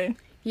 Really?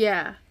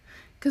 Yeah,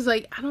 because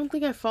like I don't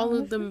think I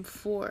followed them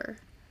before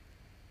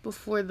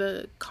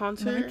the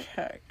concert. Let me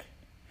check.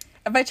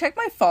 If I check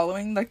my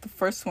following, like the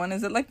first one,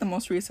 is it like the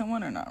most recent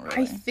one or not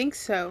really? I think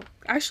so.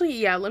 Actually,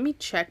 yeah, let me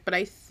check, but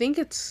I think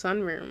it's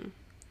Sunroom.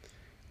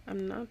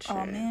 I'm not sure.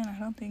 Oh man, I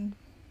don't think.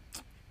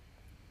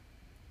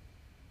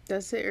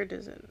 Does it or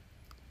doesn't?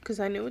 Because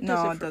I know it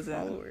doesn't for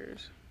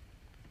followers.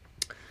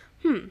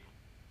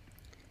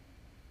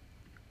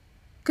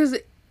 Because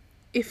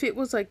if it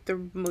was, like,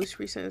 the most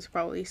recent, it's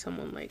probably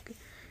someone, like,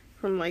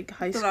 from, like,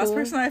 high school. The last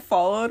person I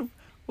followed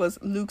was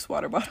Luke's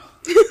water bottle.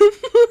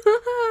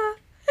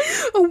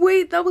 Oh,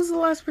 wait, that was the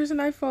last person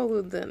I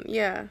followed then.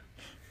 Yeah.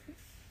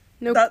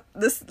 Nope.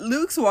 This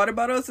Luke's water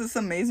bottle is this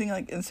amazing,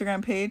 like,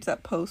 Instagram page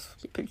that posts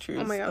pictures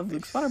of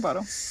Luke's water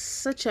bottle.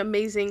 Such an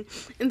amazing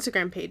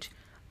Instagram page.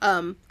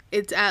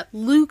 It's at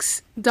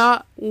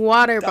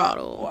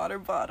luke's.waterbottle. Water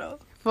bottle.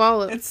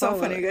 Follow. It's so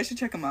funny. You guys should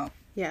check them out.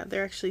 Yeah,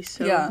 they're actually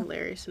so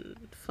hilarious and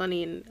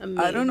funny and amazing.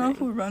 I don't know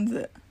who runs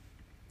it.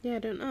 Yeah, I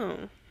don't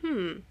know.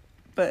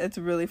 But it's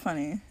really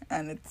funny,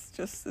 and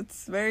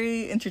it's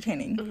very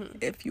entertaining,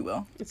 if you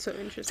will. It's so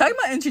interesting. Talking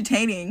about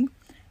entertaining,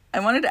 I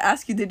wanted to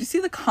ask you, did you see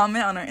the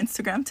comment on our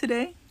Instagram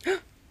today?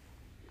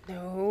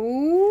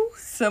 No.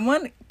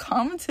 Someone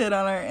commented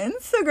on our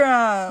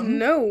Instagram.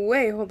 No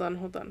way. Hold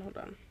on.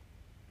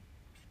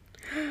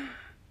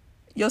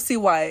 You'll see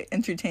why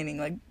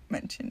entertaining,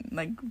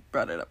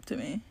 brought it up to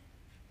me.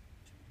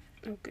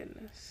 Oh,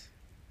 goodness.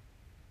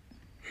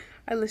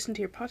 I listened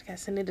to your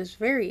podcast, and it is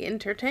very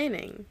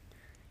entertaining.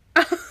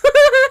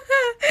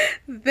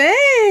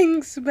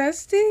 Thanks,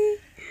 bestie.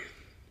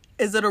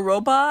 Is it a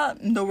robot?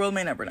 The world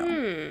may never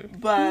know.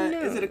 But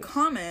is it a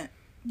comment?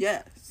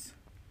 Yes.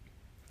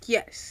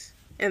 Yes.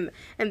 And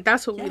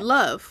that's what we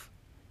love.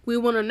 We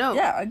want to know.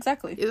 Yeah,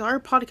 exactly. Is our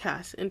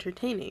podcast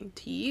entertaining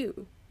to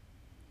you?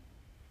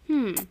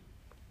 You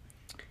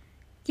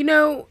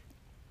know,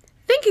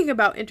 thinking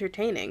about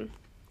entertaining,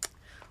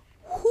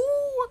 who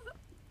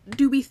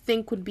do we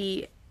think would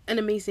be an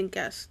amazing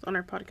guest on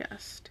our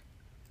podcast?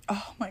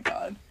 Oh my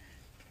god.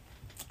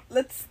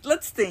 Let's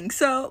think.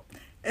 So,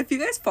 if you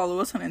guys follow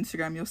us on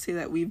Instagram, you'll see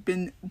that we've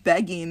been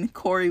begging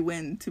Corey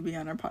Wynn to be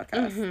on our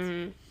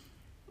podcast.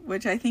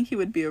 Which I think he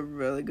would be a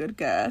really good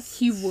guest.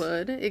 He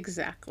would,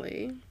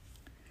 exactly.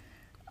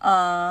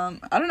 I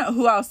don't know.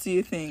 Who else do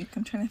you think?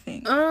 I'm trying to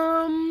think.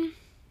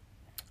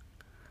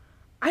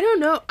 I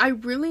don't know. I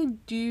really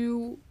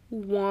do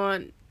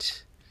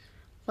want,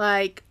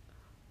 like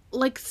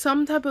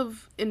some type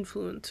of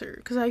influencer.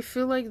 Because I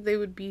feel like they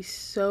would be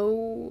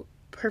so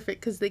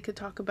perfect. Because they could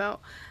talk about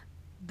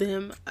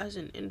them as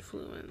an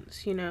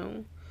influence, you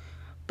know?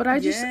 But I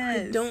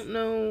don't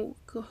know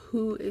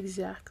who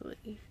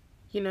exactly,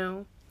 you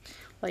know?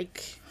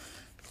 Like,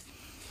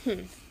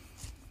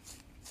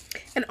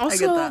 And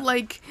also,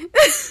 like,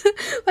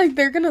 like,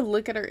 they're gonna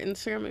look at our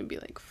Instagram and be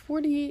like,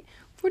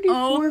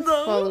 44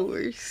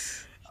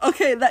 followers.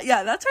 Okay,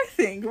 that's our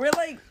thing. We're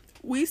like,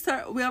 we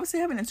obviously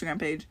have an Instagram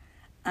page,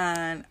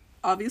 and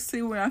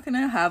obviously we're not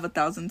gonna have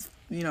thousands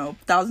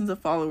of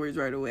followers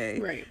right away.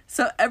 Right.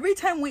 So every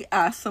time we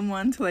ask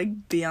someone to,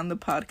 like, be on the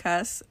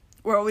podcast,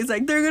 we're always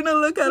like, they're gonna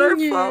look at our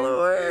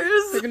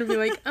followers. They're gonna be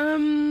like,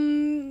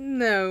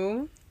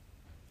 no.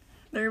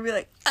 They're gonna be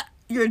like,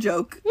 you're a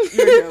joke.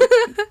 You're a joke.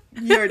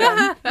 You're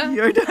done.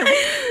 You're done.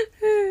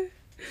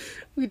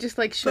 We just,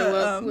 like, show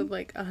up with,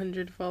 like,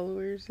 100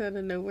 followers out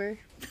of nowhere.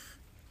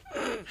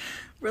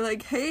 We're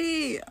like,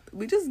 hey,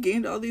 we just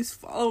gained all these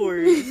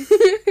followers.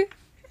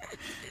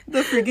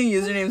 The freaking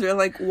usernames are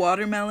like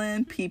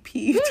watermelon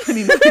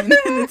pp29, and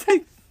it's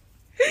like,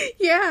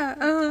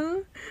 yeah,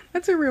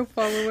 that's a real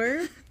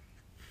follower.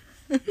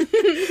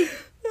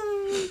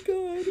 Oh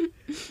god.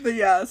 But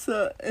yeah,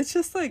 so it's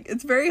just like,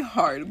 it's very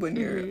hard when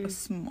you're a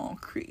small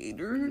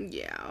creator,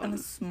 and a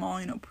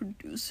small,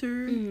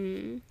 producer.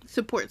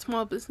 Support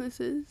small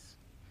businesses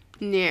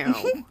now.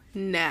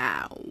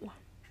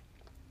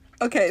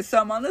 Okay, so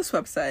I'm on this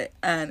website,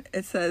 and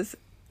it says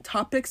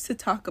topics to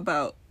talk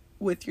about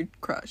with your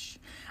crush.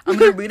 I'm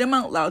gonna read them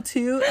out loud to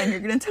you, and you're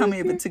gonna tell me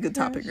if it's a good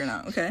topic or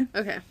not. Okay.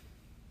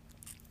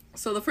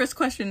 So the first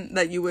question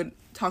that you would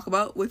talk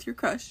about with your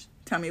crush,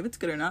 tell me if it's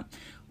good or not.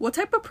 What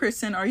type of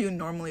person are you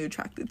normally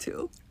attracted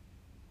to?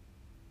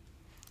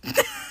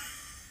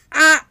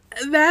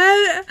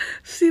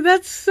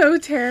 That's so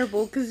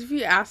terrible, because if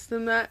you ask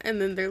them that and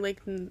then they're like,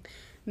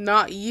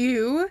 not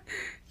you,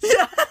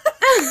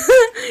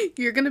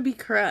 you're gonna be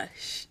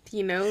crushed,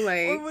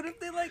 like. Or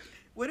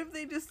what if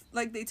they just,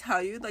 like, they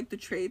tell you, like, the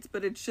traits,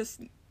 but it's just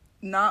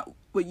not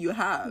what you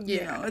have,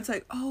 you know? It's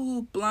like,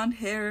 oh, blonde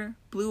hair,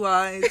 blue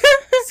eyes,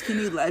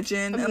 skinny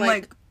legend, and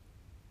like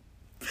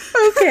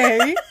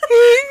okay.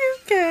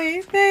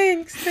 Okay,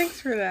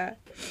 thanks for that.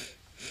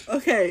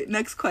 Okay,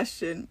 next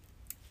question.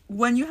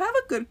 When you have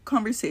a good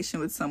conversation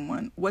with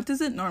someone, what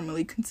does it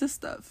normally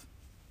consist of?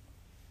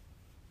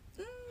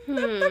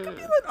 That could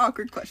be an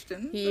awkward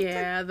question.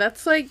 Yeah,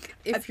 that's like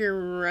if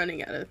you're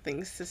running out of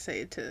things to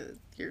say to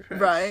your crush.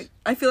 Right.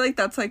 I feel like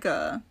that's like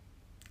a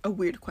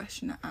weird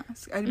question to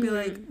ask. I'd be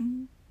like,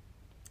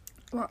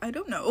 well, I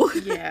don't know.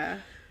 Yeah.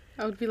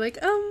 I would be like,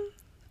 I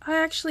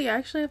actually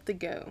have to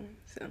go.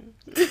 So.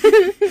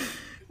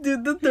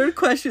 Dude, the third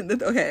question.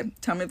 Okay,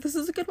 tell me if this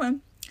is a good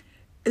one.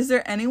 Is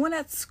there anyone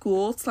at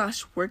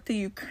school/work that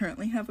you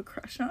currently have a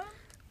crush on?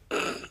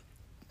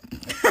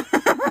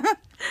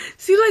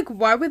 See, like,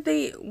 why would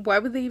they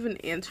even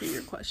answer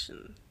your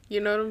question?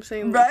 You know what I'm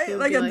saying? Like, right?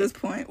 Like, at this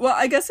point. Well,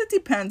 I guess it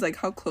depends, like,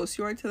 how close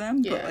you are to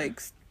them, but,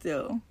 like,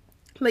 still.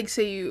 like,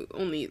 say you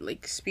only,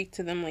 like, speak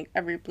to them, like,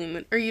 every blue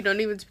moon, or you don't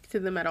even speak to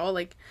them at all,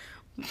 like,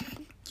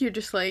 you're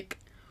just, like,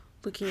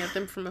 looking at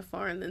them from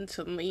afar, and then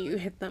suddenly you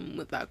hit them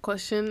with that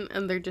question,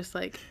 and they're just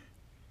like,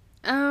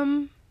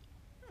 nobody.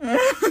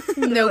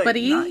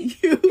 Like,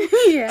 not you.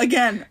 Yeah.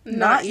 Again,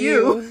 not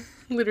you.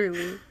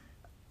 Literally.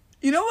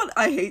 You know what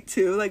I hate,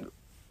 too? Like,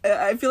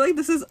 I feel like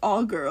this is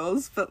all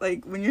girls, but,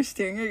 like, when you're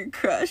staring at your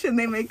crush, and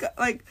they make,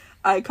 like,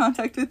 eye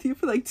contact with you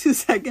for, like, 2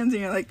 seconds,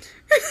 and you're like...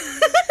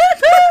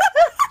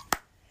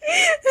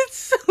 It's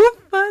so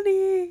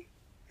funny.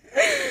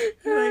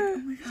 You're like,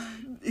 oh my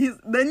god.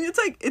 Then it's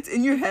like, it's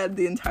in your head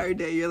the entire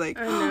day. You're like,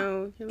 I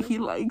know. Like, he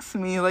likes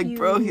me. Like,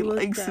 bro, he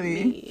likes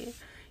me.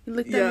 He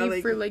looked at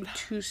me for like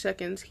 2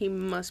 seconds. He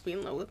must be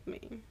in love with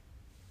me.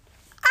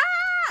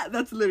 Ah!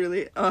 That's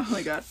literally, oh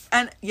my god.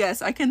 And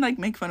yes, I can like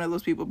make fun of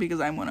those people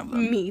because I'm one of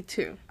them. Me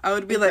too. I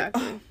would be like,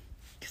 oh,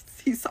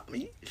 he saw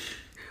me.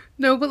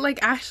 No, but like,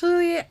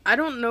 actually, I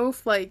don't know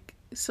if like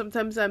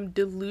sometimes I'm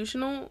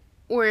delusional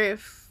or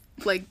if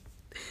like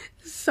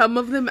some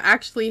of them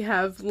actually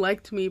have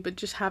liked me but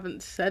just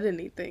haven't said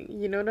anything.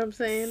 You know what I'm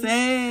saying?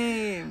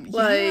 Same.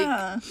 Like,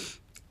 yeah.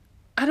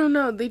 I don't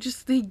know. They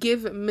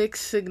give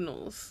mixed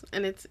signals,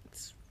 and it's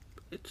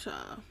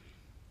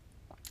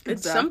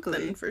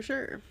something for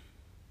sure.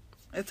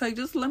 It's like,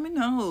 just let me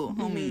know,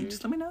 homie.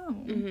 Just let me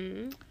know.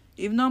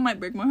 Even though it might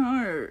break my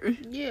heart.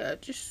 Yeah,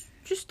 just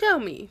tell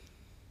me.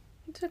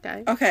 It's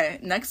okay. Okay,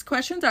 next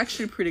question's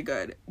actually pretty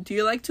good. Do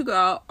you like to go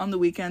out on the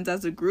weekends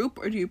as a group,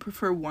 or do you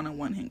prefer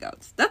one-on-one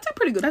hangouts? That's a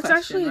pretty good question, right?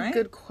 That's actually a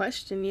good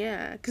question,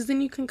 yeah. Because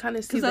then you can kind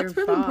of see their vibe.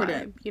 Really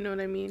important. You know what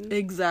I mean?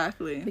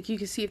 Exactly. Like, you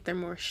can see if they're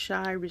more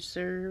shy,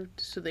 reserved,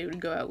 so they would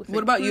go out with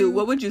What about you?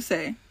 What would you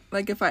say?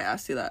 Like, if I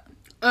asked you that?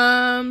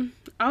 I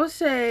would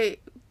say,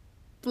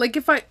 like,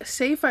 if I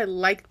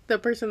liked the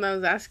person that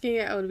was asking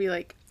it, I would be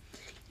like,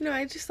 you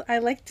know, I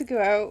like to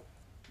go out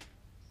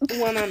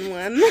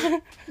one-on-one.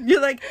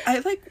 You're like, I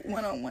like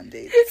one-on-one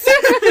dates.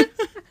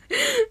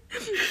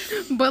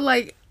 But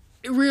like,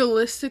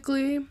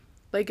 realistically,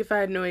 like, if I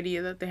had no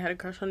idea that they had a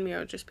crush on me, I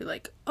would just be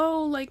like,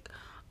 oh, like,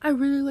 I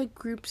really like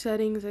group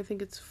settings. I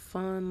think it's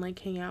fun, like,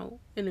 hang out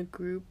in a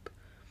group.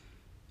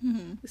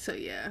 So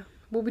yeah,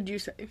 what would you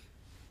say?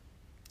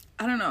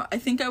 I don't know. I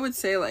think I would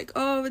say like,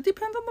 oh, it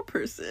depends on the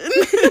person.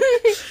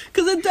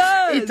 Because it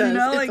does. You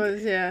know, like,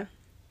 does, yeah.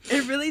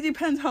 It really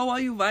depends how well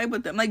you vibe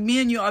with them. Like, me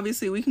and you,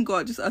 obviously, we can go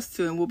out just us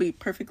two and we'll be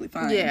perfectly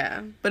fine.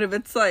 Yeah. But if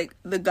it's, like,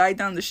 the guy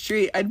down the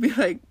street, I'd be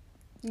like...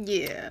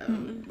 Yeah.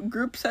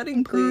 Group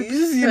setting,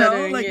 please. You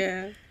know? Like,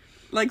 yeah.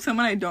 Like,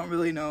 someone I don't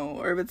really know.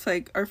 Or if it's,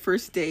 like, our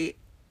first date.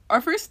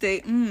 First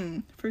date.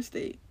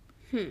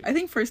 I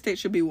think first date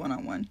should be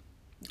one-on-one.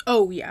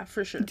 Oh, yeah,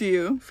 for sure. Do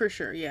you? For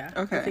sure, yeah.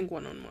 Okay. I think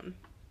one-on-one.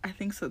 I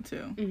think so,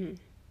 too.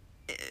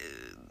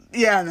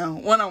 Yeah, no,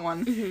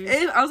 one-on-one.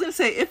 I was gonna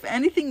say, if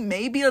anything,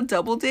 maybe a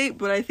double date,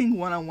 but I think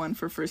one-on-one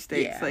for first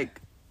dates, like,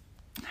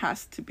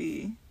 has to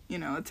be, you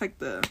know, it's like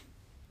the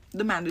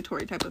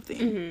mandatory type of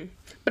thing.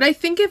 But I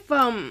think if,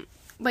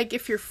 like,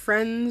 if your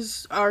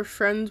friends are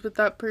friends with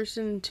that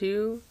person,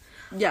 too,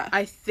 yeah,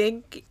 I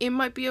think it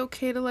might be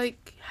okay to,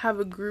 like, have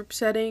a group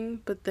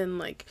setting, but then,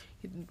 like,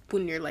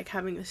 when you're, like,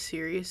 having a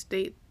serious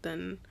date,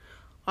 then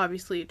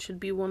obviously it should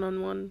be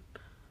one-on-one,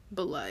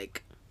 but,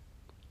 like,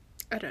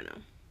 I don't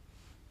know.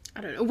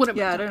 What am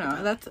I talking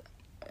about?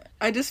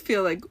 I just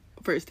feel like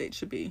first date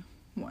should be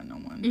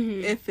one-on-one.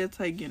 If it's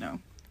like, you know,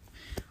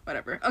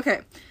 whatever. Okay.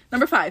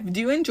 Number 5. Do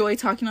you enjoy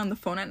talking on the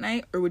phone at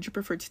night, or would you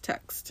prefer to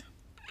text?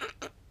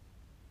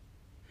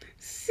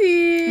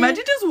 See?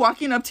 Imagine just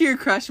walking up to your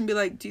crush and be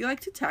like, do you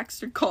like to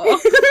text or call?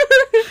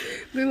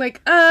 They're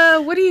like,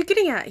 what are you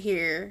getting at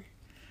here?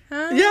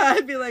 Huh? Yeah,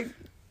 I'd be like...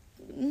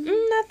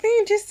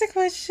 nothing, just a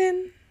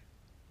question.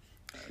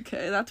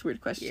 Okay, that's a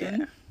weird question.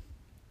 Yeah.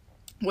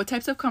 What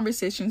types of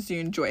conversations do you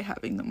enjoy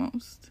having the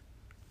most?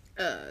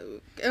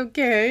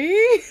 Okay.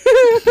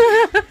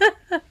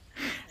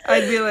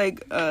 I'd be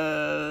like,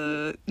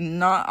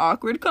 not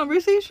awkward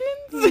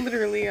conversations?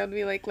 Literally, I'd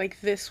be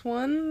like this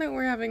one that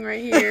we're having right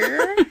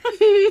here.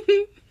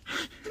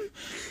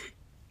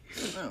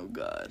 Oh,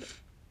 God.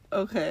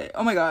 Okay.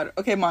 Oh, my God.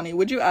 Okay, Moni,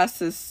 would you ask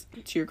this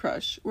to your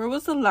crush? Where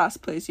was the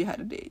last place you had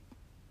a date?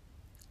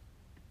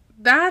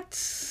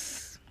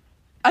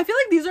 I feel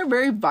like these are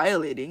very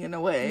violating in a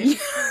way.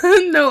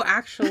 No,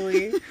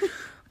 actually.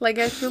 Like,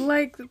 I feel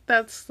like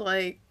that's,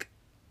 like,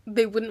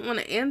 they wouldn't want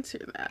to answer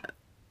that.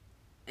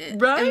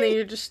 Right? And then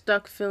you're just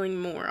stuck feeling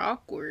more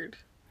awkward.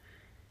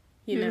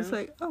 You're just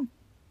like, oh.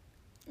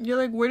 You're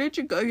like, where did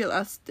you go your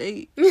last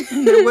date?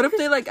 And then what if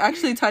they, like,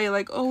 actually tell you,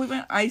 like, oh, we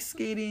went ice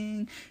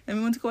skating, and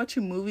we went to go watch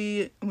a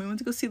movie, and we went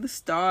to go see the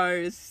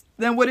stars.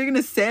 Then what are you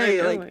going to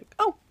say? Like,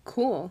 oh.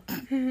 Cool.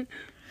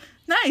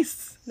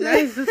 Nice.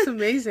 That's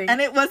amazing.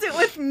 And it wasn't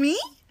with me?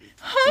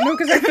 Huh? No,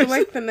 because I feel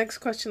like the next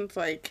question's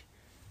like,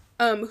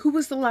 who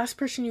was the last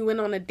person you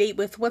went on a date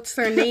with? What's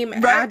their name,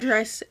 right?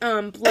 Address,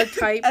 blood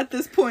type? At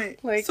this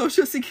point, like,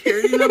 social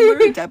security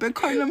number, debit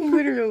card number.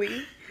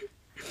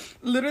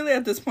 Literally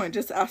at this point,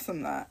 just ask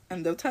them that,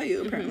 and they'll tell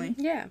you, apparently.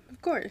 Yeah,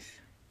 of course.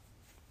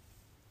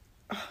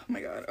 Oh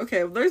my god.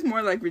 Okay, there's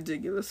more like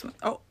ridiculous ones.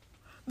 Oh,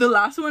 the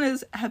last one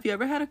is, have you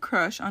ever had a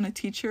crush on a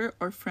teacher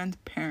or friend's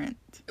parent?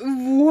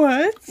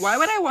 What? Why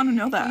would I want to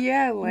know that?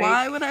 Yeah, like...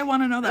 Why would I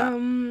want to know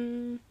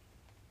that?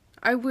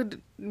 I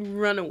would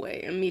run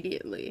away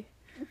immediately.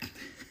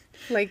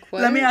 Like,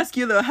 what? Let me ask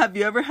you, though. Have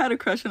you ever had a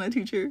crush on a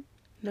teacher?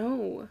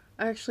 No,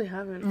 I actually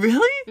haven't.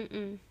 Really?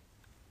 Mm-mm.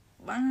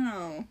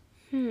 Wow.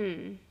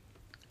 I'm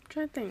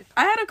trying to think.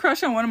 I had a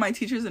crush on one of my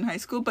teachers in high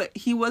school, but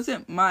he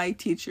wasn't my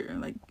teacher.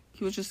 Like,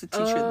 he was just a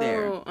teacher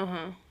there.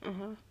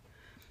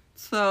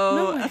 So,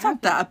 no, that's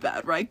not that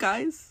bad, right,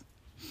 guys?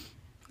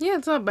 Yeah,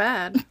 it's not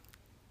bad.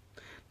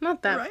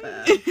 Not that right?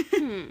 bad.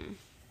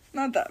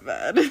 Not that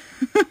bad.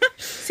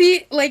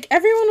 See, like,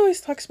 everyone always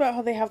talks about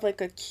how they have,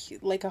 like,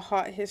 a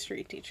hot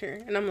history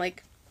teacher. And I'm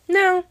like,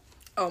 no.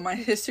 Oh, my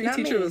history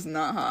teacher was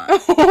not hot.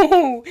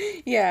 Oh,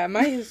 yeah,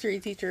 my history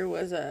teacher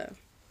was, We're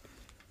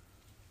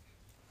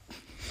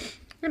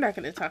not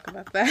going to talk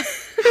about that.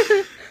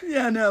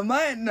 Yeah, no,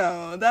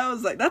 that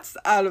was, like, that's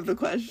out of the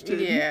question.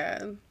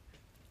 Yeah.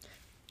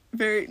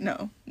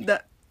 No.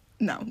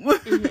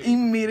 Mm-hmm.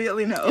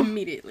 Immediately no.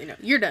 Immediately no.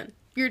 You're done.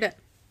 You're done.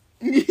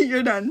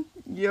 You're done.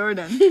 You're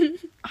done.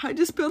 I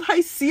just spilled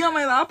high C on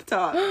my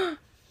laptop.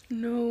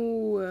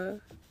 No.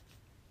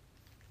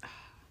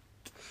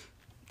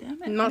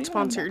 Damn it. Not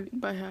sponsored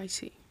by High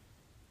C.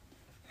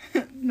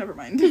 Never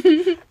mind.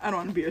 I don't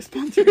want to be your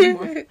sponsor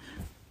anymore.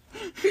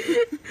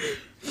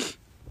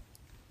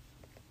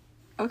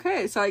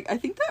 Okay, so I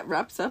think that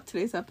wraps up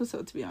today's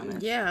episode, to be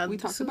honest. Yeah. We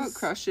talked about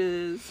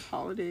crushes,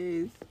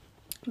 holidays.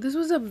 This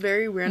was a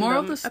very random Moral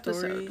of the story.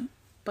 episode.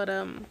 But,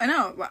 I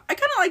know. I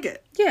kind of like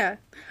it. Yeah.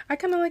 I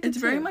kind of like it, It's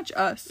very much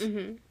us.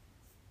 Mm-hmm.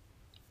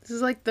 This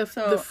is like the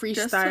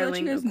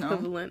freestyling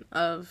equivalent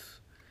of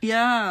a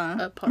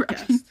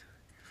podcast. Right.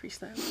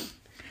 Freestyling.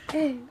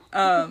 Hey.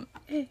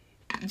 Hey.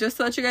 Just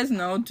to let you guys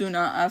know, do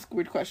not ask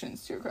weird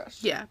questions to your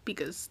crush. Yeah,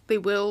 because they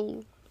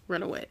will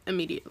run away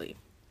immediately.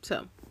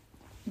 So.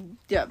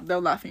 Yeah,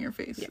 they'll laugh in your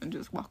face and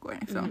just walk away.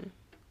 So.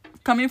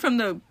 Coming from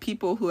the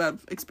people who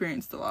have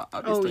experienced a lot,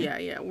 obviously. Oh,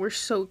 yeah. We're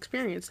so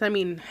experienced. I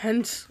mean,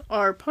 hence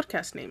our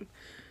podcast name.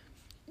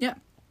 Yeah.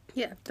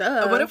 Yeah,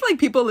 duh. What if, like,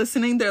 people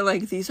listening, they're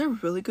like, these are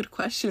really good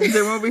questions.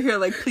 They're over here,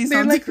 like, please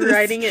don't do this. They're, like,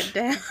 writing it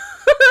down.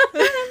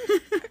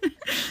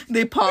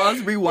 They pause,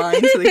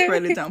 rewind, so they can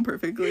write it down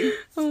perfectly.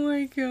 Oh,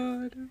 my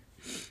God.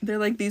 They're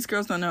like, these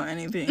girls don't know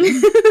anything.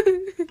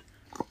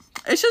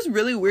 It's just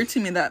really weird to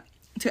me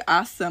to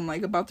ask them,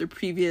 like, about their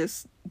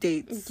previous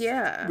dates.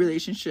 Yeah.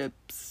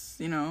 Relationships.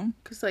 You know?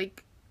 Because,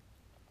 like,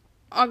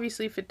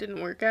 obviously if it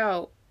didn't work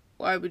out,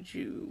 why would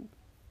you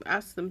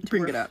ask them to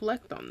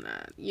reflect on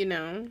that, you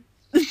know?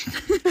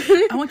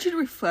 I want you to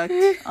reflect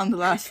on the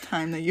last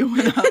time that you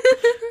went out.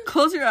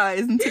 Close your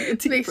eyes and take a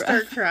deep breath. They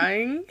start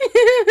crying.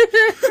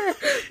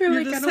 You're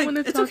like, I don't want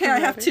to talk about it. It's okay, I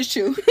have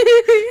tissue.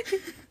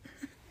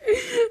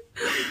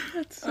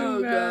 That's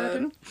so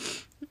bad.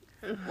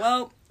 God.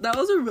 Well, that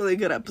was a really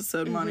good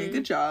episode, Moni.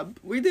 Good job.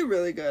 We did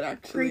really good,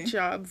 actually. Great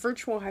job.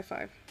 Virtual high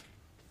five.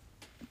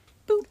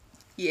 Boop.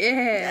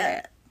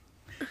 Yeah.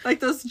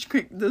 Like those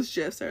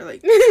GIFs are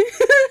like.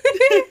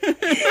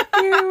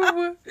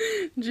 Ew.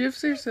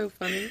 GIFs are so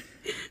funny.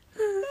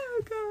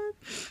 Oh God,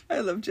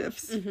 I love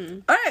GIFs. All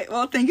right,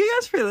 well, thank you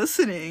guys for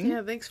listening.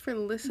 Yeah, thanks for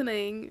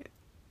listening.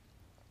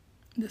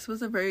 This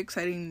was a very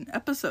exciting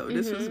episode.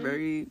 This was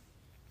very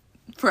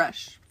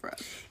fresh for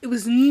us. It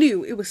was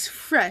new. It was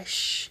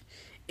fresh.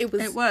 It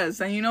was,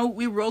 and you know,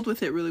 we rolled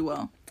with it really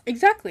well.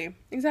 Exactly.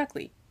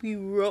 We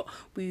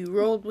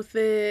rolled with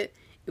it.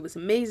 It was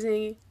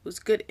amazing. It was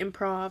good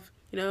improv.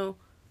 You know,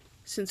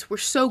 since we're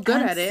so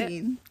good at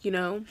it, you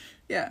know.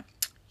 Yeah.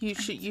 You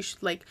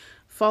should like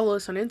follow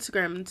us on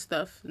Instagram and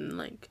stuff and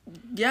like.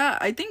 Yeah,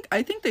 I think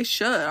they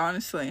should,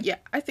 honestly. Yeah,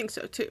 I think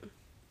so too.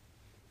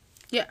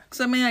 Yeah. Because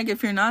I mean, like,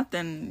 if you're not,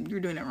 then you're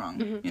doing it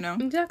wrong. You know.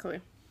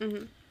 Exactly.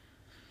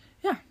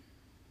 Yeah.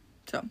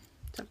 So.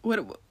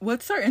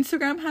 What's our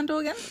Instagram handle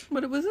again?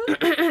 What was it?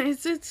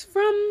 It's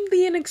from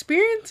the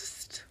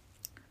Inexperienced.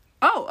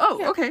 Oh,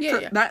 yeah, okay. Yeah, so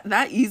yeah.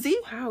 That easy?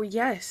 Wow,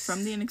 yes.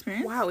 From the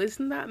Inexperienced? Wow,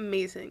 isn't that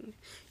amazing?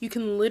 You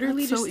can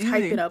literally just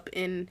type it up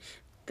in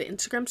the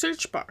Instagram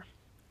search bar,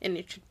 and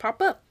it should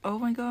pop up. Oh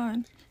my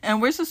God.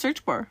 And where's the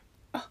search bar?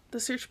 Oh, the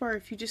search bar,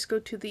 if you just go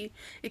to the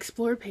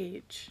Explore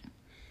page,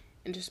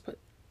 and just put...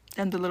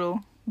 And the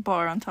little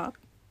bar on top.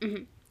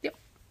 Yep.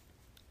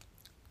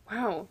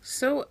 Wow,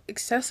 so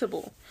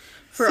accessible.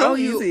 For so all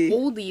easy. You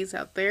oldies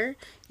out there,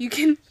 you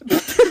can...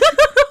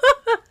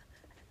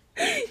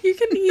 You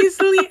can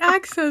easily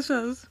access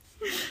us.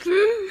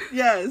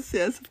 Yes,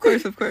 of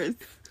course.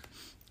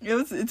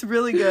 It's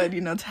really good,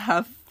 you know, to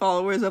have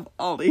followers of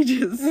all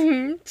ages.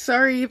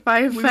 Sorry if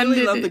I offended. We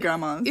really love the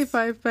grandmas. If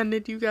I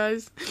offended you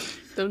guys,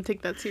 don't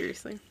take that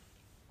seriously.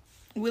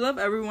 We love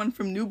everyone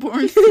from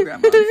newborns to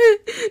grandmas.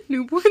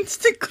 Newborns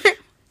to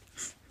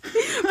grandmas.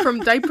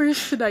 From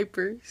diapers to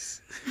diapers.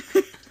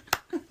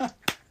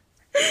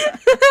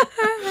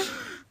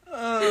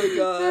 Oh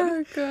God.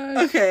 Oh God.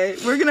 Okay,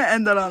 we're gonna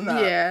end that on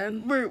that. Yeah.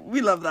 We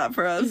love that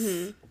for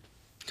us.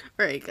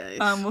 Alright, guys.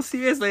 We'll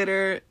see you guys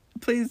later.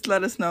 please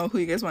let us know who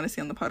you guys want to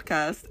see on the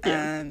podcast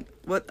and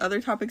what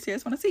other topics you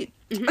guys want to see.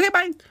 Okay,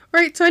 bye.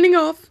 All right, signing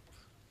off.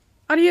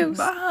 Adios.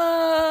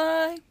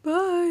 Bye.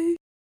 Bye.